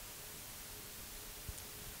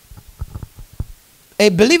 A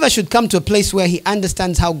believer should come to a place where he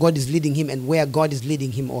understands how God is leading him and where God is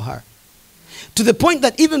leading him or her. To the point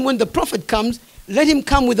that even when the prophet comes, let him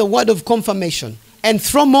come with a word of confirmation and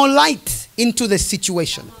throw more light into the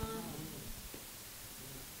situation.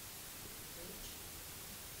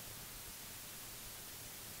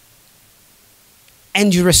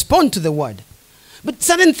 And you respond to the word. But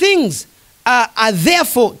certain things are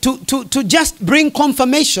therefore to just bring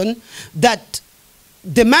confirmation that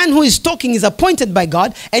the man who is talking is appointed by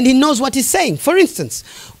God and he knows what he's saying. For instance,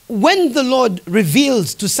 when the Lord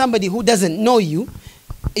reveals to somebody who doesn't know you,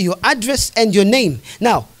 your address and your name.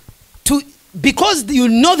 Now, because you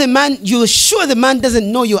know the man, you're sure the man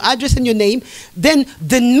doesn't know your address and your name, then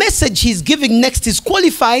the message he's giving next is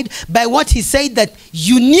qualified by what he said that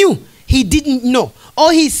you knew he didn't know.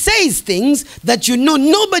 Or he says things that you know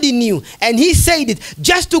nobody knew. And he said it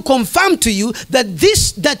just to confirm to you that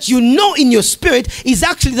this that you know in your spirit is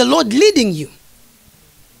actually the Lord leading you.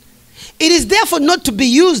 It is therefore not to be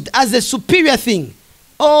used as a superior thing.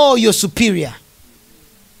 Oh, you're superior.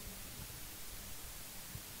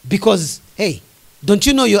 Because, hey, don't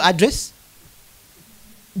you know your address?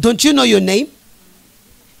 Don't you know your name?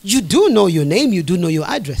 You do know your name, you do know your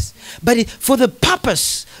address. But for the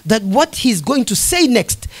purpose that what he's going to say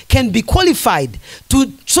next can be qualified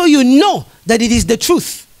to, so you know that it is the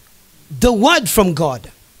truth, the word from God.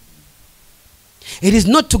 It is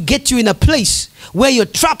not to get you in a place where you're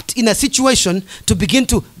trapped in a situation to begin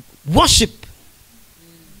to worship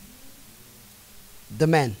the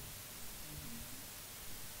man.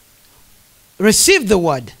 Receive the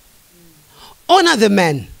word. Honor the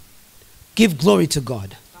man. Give glory to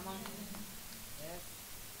God.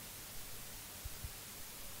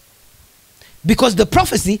 Because the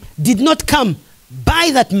prophecy did not come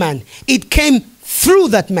by that man. It came through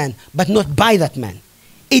that man, but not by that man.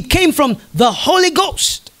 It came from the Holy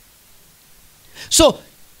Ghost. So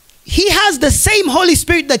he has the same Holy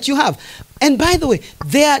Spirit that you have. And by the way,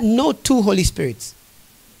 there are no two Holy Spirits.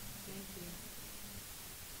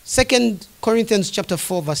 2 Corinthians chapter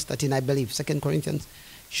 4 verse 13, I believe. 2 Corinthians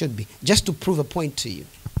should be. Just to prove a point to you.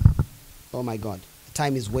 Oh my God.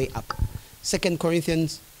 Time is way up. 2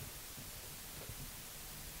 Corinthians.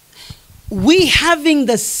 We having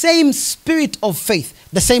the same spirit of faith,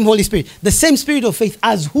 the same Holy Spirit, the same spirit of faith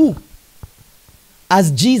as who?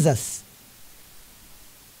 As Jesus.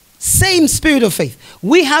 Same spirit of faith.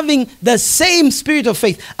 We having the same spirit of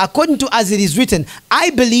faith, according to as it is written,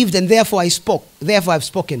 I believed and therefore I spoke, therefore I've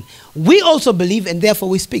spoken. We also believe and therefore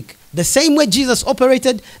we speak. The same way Jesus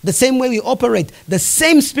operated, the same way we operate, the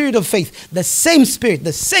same spirit of faith, the same spirit,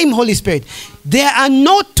 the same Holy Spirit. There are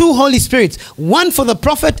no two Holy Spirits, one for the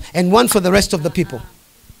prophet and one for the rest of the people.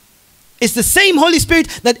 It's the same Holy Spirit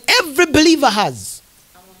that every believer has.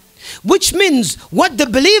 Which means what the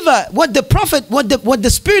believer, what the prophet, what the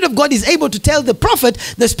Spirit of God is able to tell the prophet,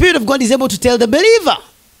 the Spirit of God is able to tell the believer.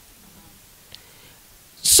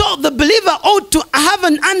 So the believer ought to have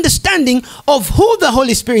an understanding of who the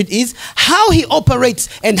Holy Spirit is, how he operates,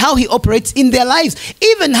 and how he operates in their lives,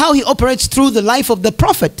 even how he operates through the life of the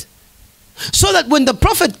prophet. So that when the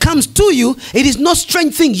prophet comes to you, it is no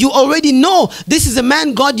strange thing. You already know this is a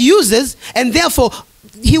man God uses, and therefore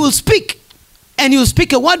he will speak. And you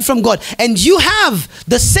speak a word from God. And you have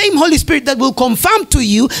the same Holy Spirit that will confirm to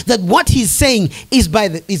you that what he's saying is by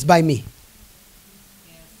me.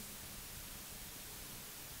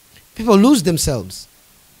 People lose themselves.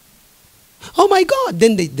 Oh my God.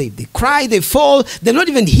 Then they cry, they fall. They're not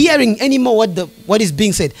even hearing anymore what is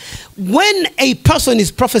being said. When a person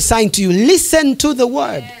is prophesying to you, listen to the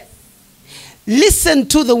word. Yes. Listen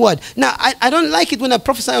to the word. Now, I don't like it when I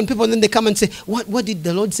prophesy on people and then they come and say, what did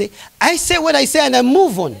the Lord say? I say what I say and I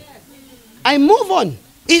move on. I move on.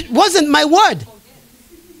 It wasn't my word.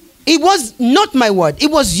 It was not my word.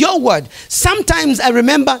 It was your word. Sometimes I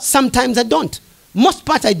remember, sometimes I don't. Most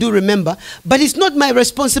part I do remember, but it's not my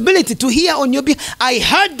responsibility to hear on your behalf. I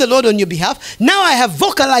heard the Lord on your behalf. Now I have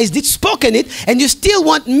vocalized it, spoken it, and you still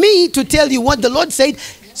want me to tell you what the Lord said.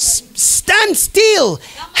 Stand still.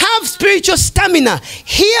 Have spiritual stamina.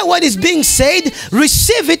 Hear what is being said.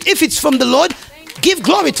 Receive it if it's from the Lord. Give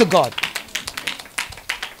glory to God.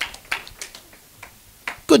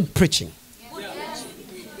 Good preaching.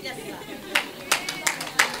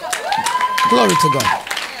 Glory to God.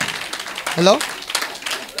 Hello?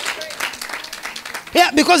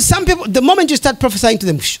 Yeah, because some people, the moment you start prophesying to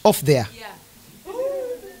them, off there.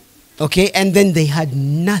 Okay, and then they had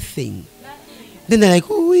nothing. Then they're like,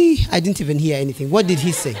 oh, I didn't even hear anything. What did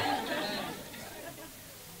he say?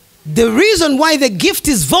 The reason why the gift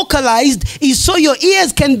is vocalized is so your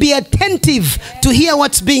ears can be attentive to hear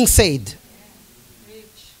what's being said.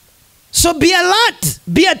 So be alert,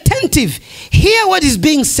 be attentive, hear what is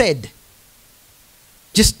being said.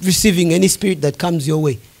 Just receiving any spirit that comes your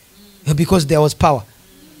way because there was power.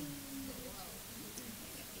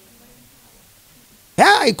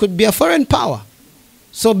 Yeah, it could be a foreign power.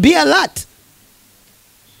 So be alert.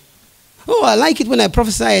 Oh, I like it when I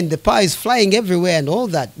prophesy and the power is flying everywhere and all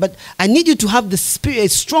that. But I need you to have the spirit, a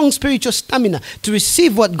strong spiritual stamina to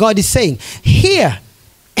receive what God is saying. Hear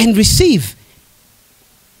and receive.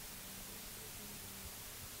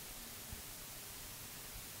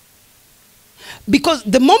 Because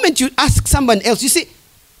the moment you ask someone else, you see,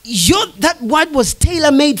 that word was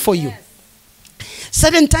tailor-made for you.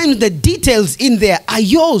 Certain times the details in there are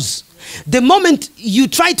yours. The moment you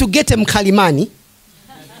try to get them kalimani,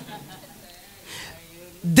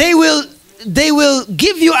 they will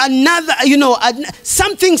give you another,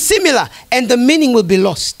 something similar, and the meaning will be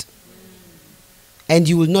lost. And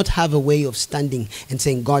you will not have a way of standing and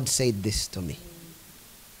saying, God said this to me.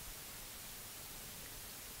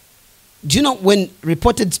 Do you know when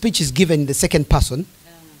reported speech is given in the second person,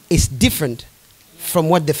 it's different from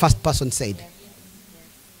what the first person said?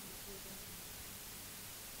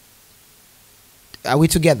 Are we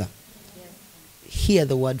together? Hear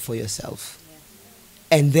the word for yourself.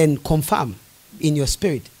 And then confirm in your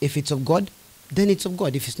spirit. If it's of God, then it's of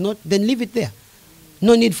God. If it's not, then leave it there.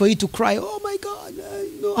 No need for you to cry, oh my God,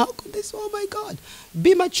 how could this, oh my God.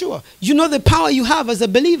 Be mature. You know the power you have as a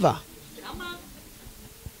believer.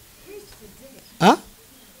 Huh?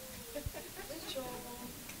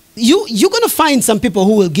 You're going to find some people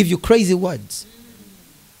who will give you crazy words.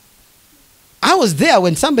 I was there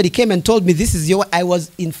when somebody came and told me this is I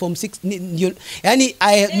was in Form 6. I'm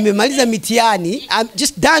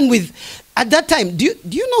just done with, at that time, do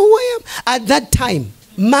you know who I am? At that time,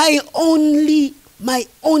 my only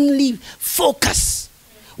focus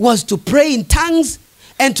was to pray in tongues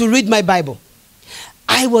and to read my Bible.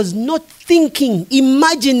 I was not thinking,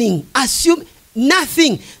 imagining, assuming,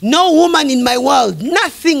 nothing. No woman in my world,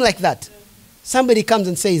 nothing like that. Somebody comes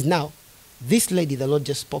and says, now, this lady the Lord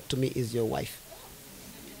just spoke to me is your wife.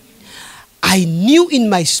 I knew in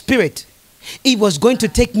my spirit It was going to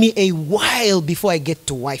take me a while before I get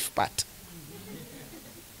to wife part.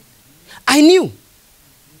 I knew.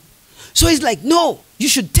 So he's like, no, you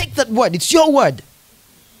should take that word. It's your word.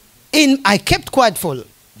 I kept quiet for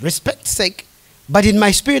respect's sake. But in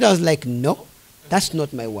my spirit, I was like, no, that's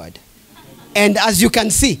not my word. And as you can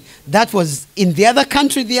see, that was in the other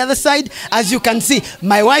country, the other side. As you can see,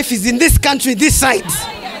 my wife is in this country, this side.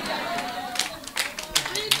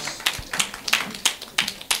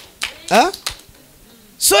 Huh?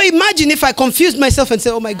 So imagine if I confused myself and say,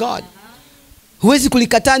 oh my God, huwezi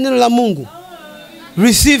kulikataa neno la Mungu.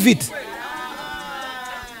 Receive it.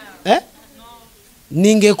 Eh?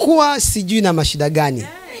 Ningekuwa sijui na mashida gani.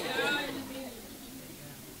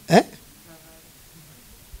 Eh?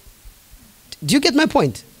 Do you get my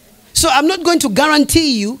point? So I'm not going to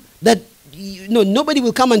guarantee you that nobody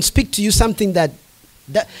will come and speak to you something that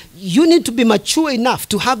you need to be mature enough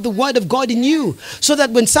to have the word of God in you, so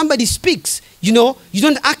that when somebody speaks, you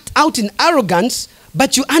don't act out in arrogance,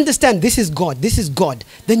 but you understand this is God,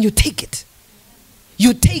 then you take it.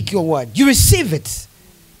 You take your word, you receive it,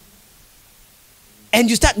 and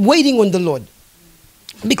you start waiting on the Lord.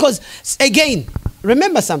 Because again,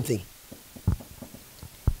 remember something.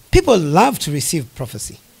 People love to receive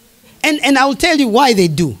prophecy. And I will tell you why they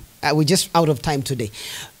do. We're just out of time today.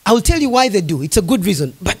 I will tell you why they do. It's a good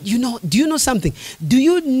reason. But do you know something? Do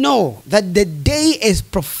you know that the day a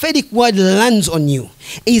prophetic word lands on you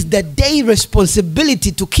is the day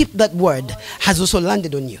responsibility to keep that word has also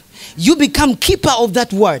landed on you? You become keeper of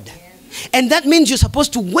that word. And that means you're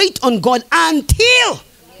supposed to wait on God until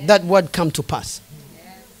that word come to pass.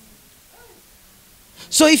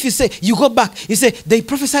 So if you say, you go back, you say, they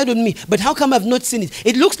prophesied on me, but how come I've not seen it?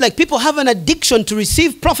 It looks like people have an addiction to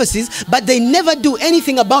receive prophecies, but they never do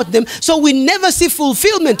anything about them. So we never see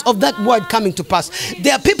fulfillment of that word coming to pass.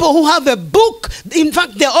 There are people who have a book. In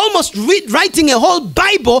fact, they're almost writing a whole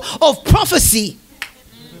Bible of prophecy.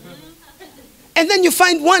 And then you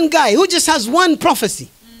find one guy who just has one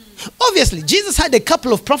prophecy. Obviously, Jesus had a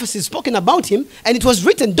couple of prophecies spoken about him, and it was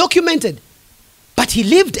written, documented. But he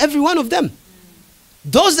lived every one of them.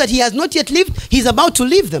 Those that he has not yet lived, he's about to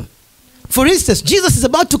live them. For instance, Jesus is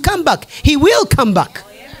about to come back. He will come back.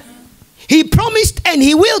 He promised and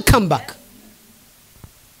he will come back.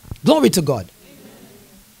 Glory to God.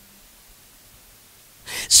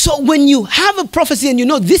 So when you have a prophecy and you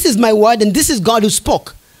know this is my word and this is God who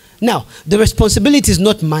spoke. Now, the responsibility is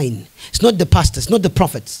not mine. It's not the pastors, not the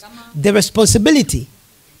prophets. The responsibility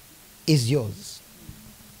is yours.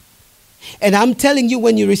 And I'm telling you,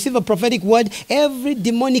 when you receive a prophetic word, every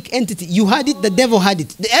demonic entity, you had it, the devil had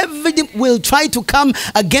it. Everything will try to come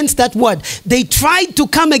against that word. They tried to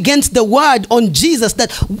come against the word on Jesus,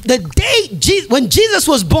 that the day when Jesus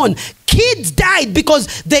was born, kids died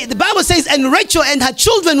because the Bible says, and Rachel and her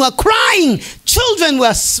children were crying. Children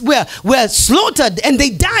were slaughtered and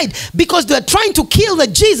they died because they were trying to kill the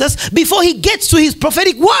Jesus before he gets to his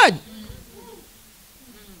prophetic word.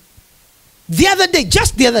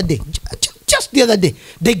 Just the other day,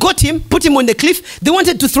 they got him, put him on the cliff. They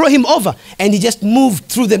wanted to throw him over, and he just moved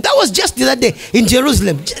through them. That was just the other day in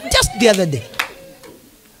Jerusalem. Just the other day.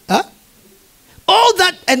 Huh? All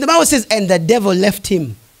that, and the Bible says, and the devil left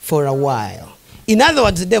him for a while. In other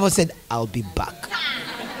words, the devil said, I'll be back.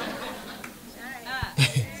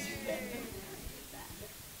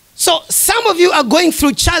 So some of you are going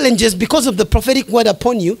through challenges because of the prophetic word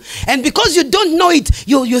upon you. And because you don't know it,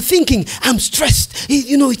 you're thinking, I'm stressed.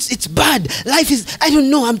 It's bad. Life is, I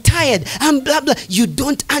don't know, I'm tired. I'm blah, blah. You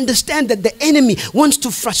don't understand that the enemy wants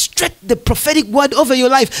to frustrate the prophetic word over your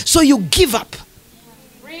life. So you give up.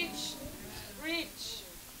 Preach.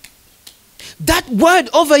 That word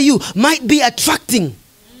over you might be attracting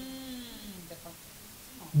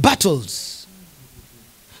battles.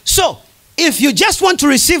 So, if you just want to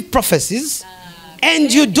receive prophecies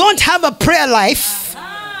and you don't have a prayer life,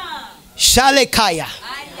 Shalekaya,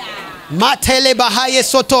 Matele Bahaye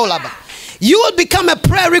Sotolaba, you will become a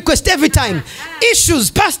prayer request every time. Issues,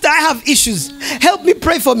 Pastor, I have issues. Help me,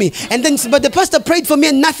 pray for me. But the pastor prayed for me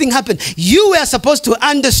and nothing happened. You were supposed to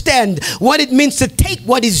understand what it means to take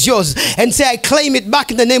what is yours and say, I claim it back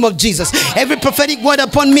in the name of Jesus. Every prophetic word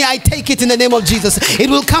upon me, I take it in the name of Jesus. It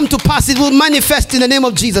will come to pass. It will manifest in the name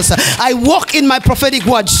of Jesus. I walk in my prophetic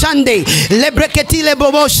word. Shande, lebreketile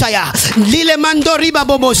boboshaya, lile mandoriba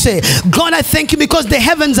bobose. God, I thank you because the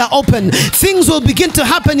heavens are open. Things will begin to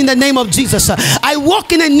happen in the name of Jesus. I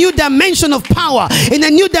walk in a new dimension of power. power, in a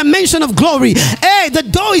new dimension of glory. Hey, the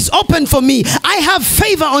door is open for me. I have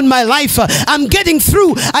favor on my life. I'm getting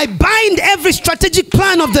through. I bind every strategic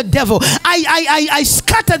plan of the devil. I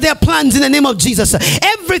scatter their plans in the name of Jesus.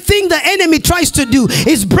 Everything the enemy tries to do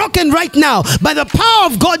is broken right now by the power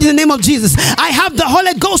of God in the name of Jesus. I have the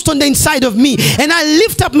Holy Ghost on the inside of me, and I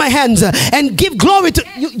lift up my hands and give glory to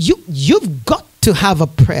you. You've got to have a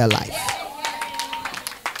prayer life.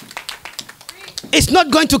 It's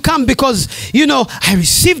not going to come because, I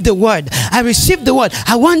received the word. I received the word.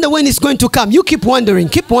 I wonder when it's going to come. You keep wondering.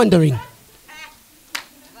 Keep wondering.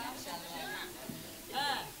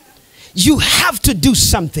 You have to do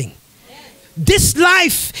something. This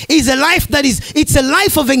life is a life it's a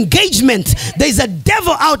life of engagement. There's a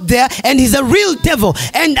devil out there, and he's a real devil.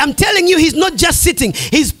 And I'm telling you, he's not just sitting.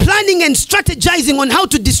 He's planning and strategizing on how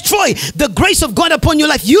to destroy the grace of God upon your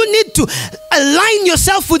life. You need to align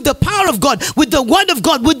yourself with the power of God, with the word of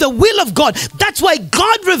God, with the will of God. That's why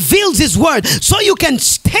God reveals his word, so you can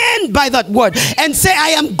stand by that word and say, I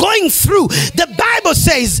am going through. The Bible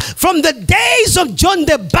says, from the days of John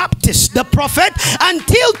the Baptist, the prophet,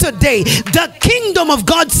 until today, the kingdom of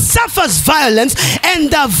God suffers violence, and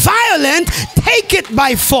the violent take it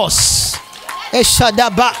by force.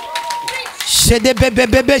 Shadaba.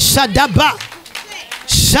 Shadebebebebe shadaba.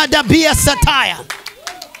 Shadabia satire.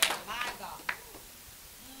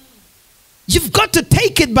 You've got to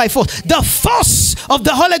take it by force. The force of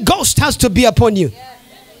the Holy Ghost has to be upon you.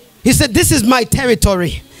 He said, this is my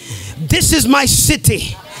territory. This is my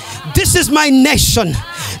city. This is my nation.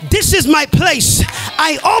 This is my place.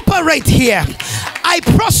 I operate here. I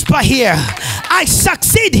prosper here. I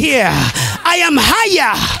succeed here. I am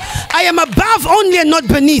higher. I am above only and not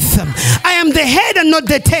beneath. I am the head and not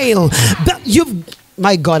the tail.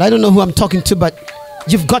 My God, I don't know who I'm talking to, but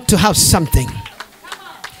you've got to have something.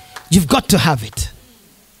 You've got to have it.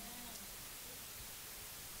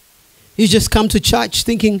 You just come to church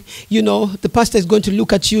thinking, the pastor is going to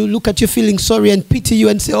look at you feeling sorry and pity you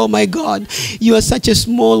and say, oh my God, you are such a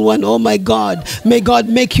small one. Oh my God, may God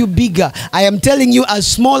make you bigger. I am telling you, as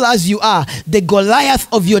small as you are, the Goliath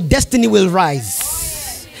of your destiny will rise.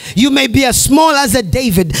 You may be as small as a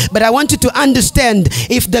David, but I want you to understand,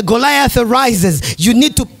 if the Goliath arises, you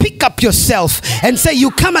need to pick up yourself and say,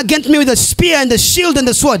 you come against me with a spear and the shield and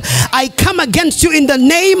the sword. I come against you in the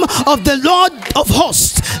name of the Lord of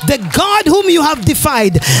hosts, the God whom you have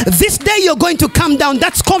defied. This day you're going to come down.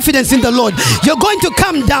 That's confidence in the Lord. You're going to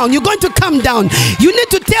come down. You're going to come down. You need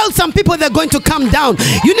to tell some people they're going to come down.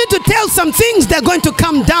 You need to tell some things they're going to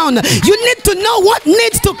come down. You need to know what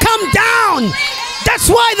needs to come down. That's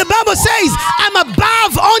why the Bible says, I'm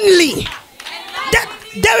above only.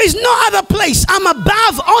 There is no other place. I'm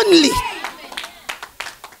above only.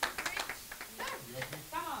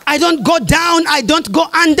 I don't go down. I don't go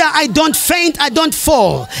under. I don't faint. I don't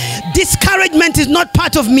fall. Discouragement is not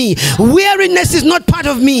part of me. Weariness is not part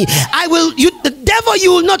of me. The devil,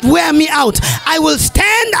 you will not wear me out. I will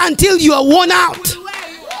stand until you are worn out.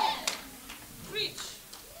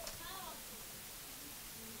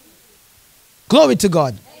 Glory to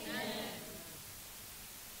God.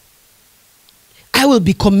 I will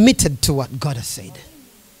be committed to what God has said.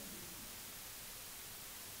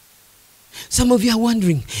 Some of you are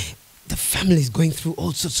wondering, the family is going through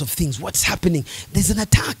all sorts of things. What's happening? There's an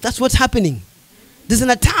attack. That's what's happening. There's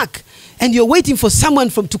an attack. And you're waiting for someone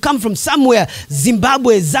to come from somewhere,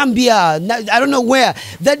 Zimbabwe, Zambia, I don't know where.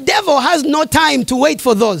 The devil has no time to wait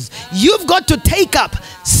for those. You've got to take up,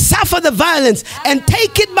 suffer the violence, and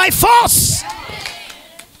take it by force.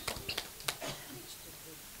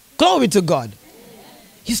 Glory to God.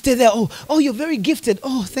 You stay there. Oh, you're very gifted.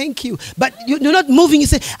 Oh, thank you. But you're not moving. You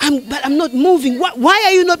say, but I'm not moving. Why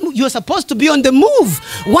are you not moving? You're supposed to be on the move.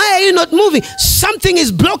 Why are you not moving? Something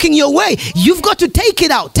is blocking your way. You've got to take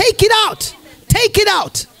it out. Take it out. Take it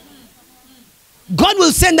out. God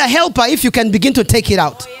will send a helper if you can begin to take it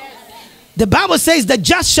out. The Bible says the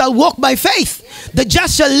just shall walk by faith. The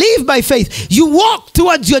just shall live by faith. You walk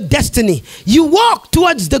towards your destiny. You walk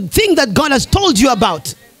towards the thing that God has told you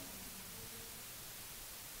about.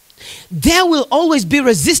 There will always be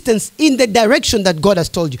resistance in the direction that God has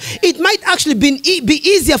told you. It might actually be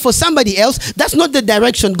easier for somebody else. That's not the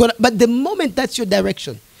direction God, but the moment that's your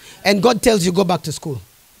direction, and God tells you go back to school,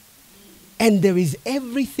 and there is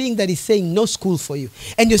everything that is saying no school for you,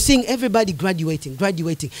 and you're seeing everybody graduating,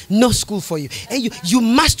 no school for you, and you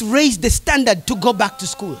must raise the standard to go back to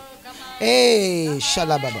school. Hey,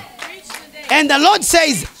 shalababa. And the Lord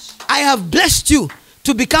says, I have blessed you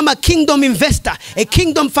to become a kingdom investor, a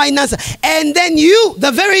kingdom financer. And then you,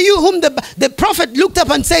 the very you whom the prophet looked up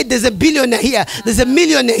and said, there's a billionaire here, there's a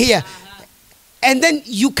millionaire here. And then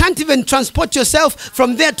you can't even transport yourself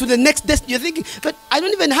from there to the next destination. You're thinking, but I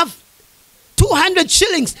don't even have 200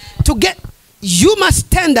 shillings to get. You must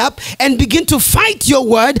stand up and begin to fight your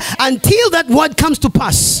word until that word comes to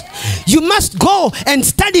pass. You must go and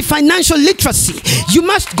study financial literacy. You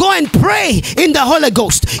must go and pray in the Holy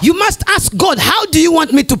Ghost. You must ask God, how do you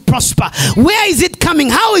want me to prosper? Where is it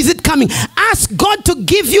coming? How is it coming? Ask God to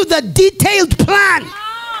give you the detailed plan.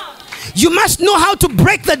 You must know how to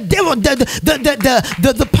break the devil,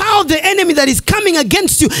 the power of the enemy that is coming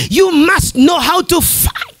against you. You must know how to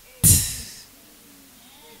fight.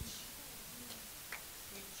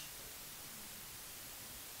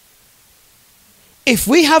 If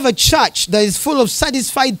we have a church that is full of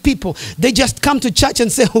satisfied people, they just come to church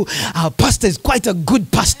and say, oh, our pastor is quite a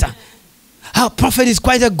good pastor. Our prophet is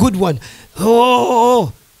quite a good one.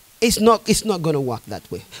 Oh, it's not going to work that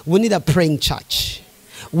way. We need a praying church.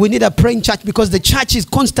 We need a praying church because the church is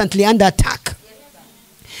constantly under attack.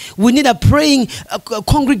 We need a praying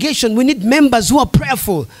congregation. We need members who are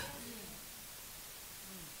prayerful.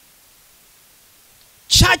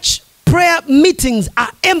 Church prayer meetings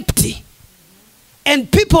are empty.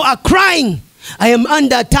 And people are crying, I am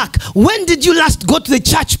under attack. When did you last go to the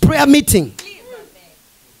church prayer meeting?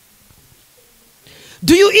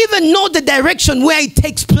 Do you even know the direction where it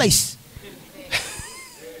takes place?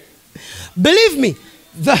 Believe me.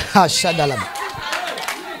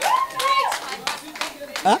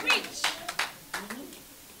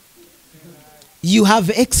 You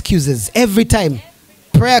have excuses every time.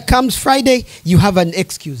 Prayer comes Friday, you have an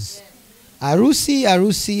excuse.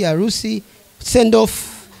 Arusi. Send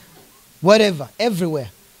off, whatever,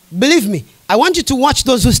 everywhere. Believe me, I want you to watch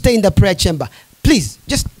those who stay in the prayer chamber. Please,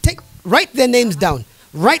 just write their names down.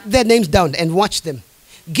 Write their names down and watch them.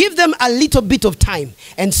 Give them a little bit of time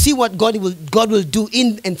and see what God will do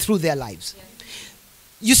in and through their lives.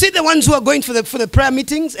 You see the ones who are going for the prayer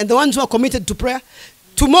meetings and the ones who are committed to prayer?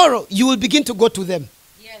 Tomorrow, you will begin to go to them.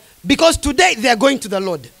 Yes. Because today, they are going to the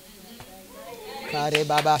Lord.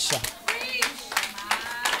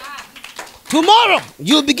 Tomorrow,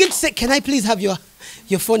 you'll begin to say, can I please have your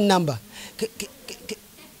phone number?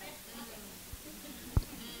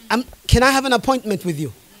 Can I have an appointment with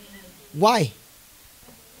you? Why?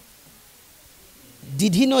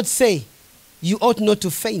 Did he not say you ought not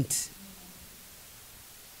to faint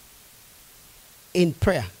in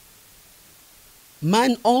prayer?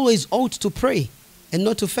 Man always ought to pray and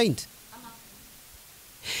not to faint.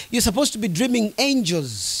 You're supposed to be dreaming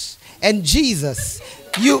angels and Jesus.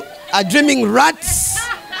 You are dreaming rats.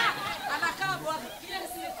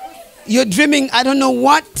 You're dreaming I don't know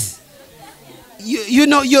what. You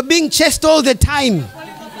know, you're being chased all the time.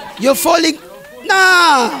 You're falling.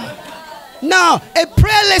 No. A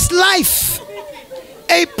prayerless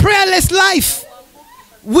life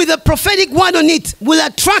with a prophetic word on it will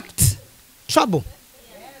attract trouble.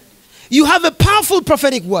 You have a powerful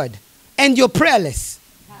prophetic word and you're prayerless.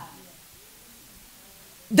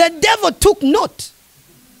 The devil took note.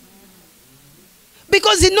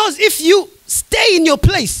 Because he knows if you stay in your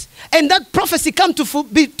place and that prophecy come to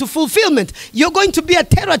fulfillment, you're going to be a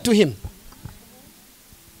terror to him.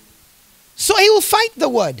 So he will fight the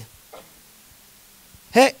word.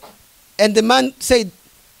 Hey, and the man said,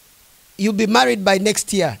 you'll be married by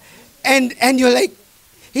next year. And you're like,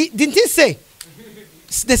 didn't he say,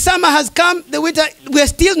 the summer has come, the winter, we're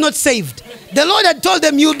still not saved. The Lord had told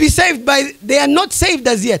them you'll be saved they are not saved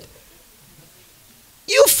as yet.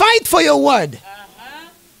 You fight for your word.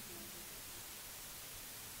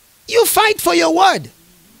 You fight for your word.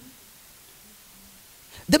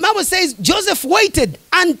 The Bible says Joseph waited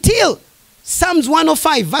until Psalms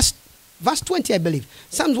 105 verse 20, I believe.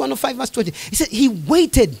 Psalms 105 verse 20. He said he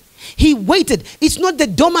waited. He waited. It's not the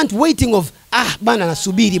dormant waiting of bana na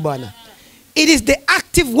subiri bana. It is the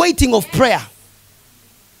active waiting of prayer.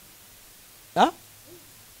 Huh?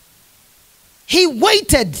 He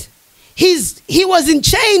waited. He was in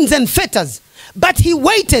chains and fetters. But he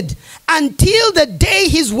waited until the day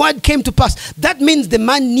his word came to pass. That means the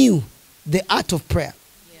man knew the art of prayer.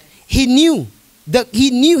 Yes.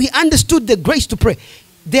 He understood the grace to pray.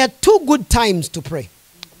 There are two good times to pray.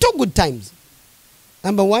 Two good times.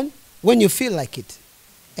 Number one, when you feel like it.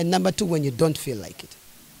 And number two, when you don't feel like it.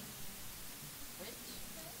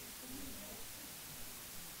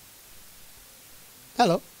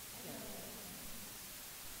 Hello?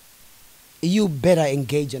 You better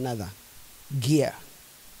engage another gear.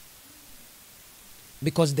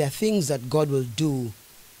 Because there are things that God will do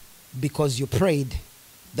because you prayed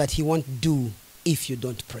that he won't do if you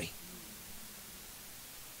don't pray.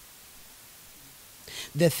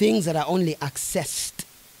 There are things that are only accessed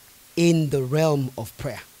in the realm of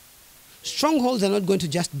prayer. Strongholds are not going to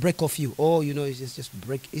just break off you. Oh, it's just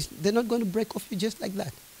break. They're not going to break off you just like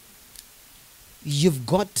that. You've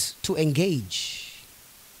got to engage.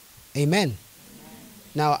 Amen.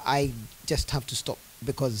 Now, I just have to stop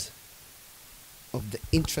because of the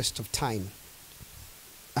interest of time.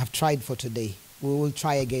 I've tried for today. We will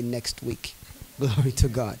try again next week. Glory to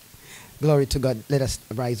God. Glory to God. Let us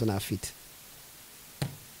rise on our feet.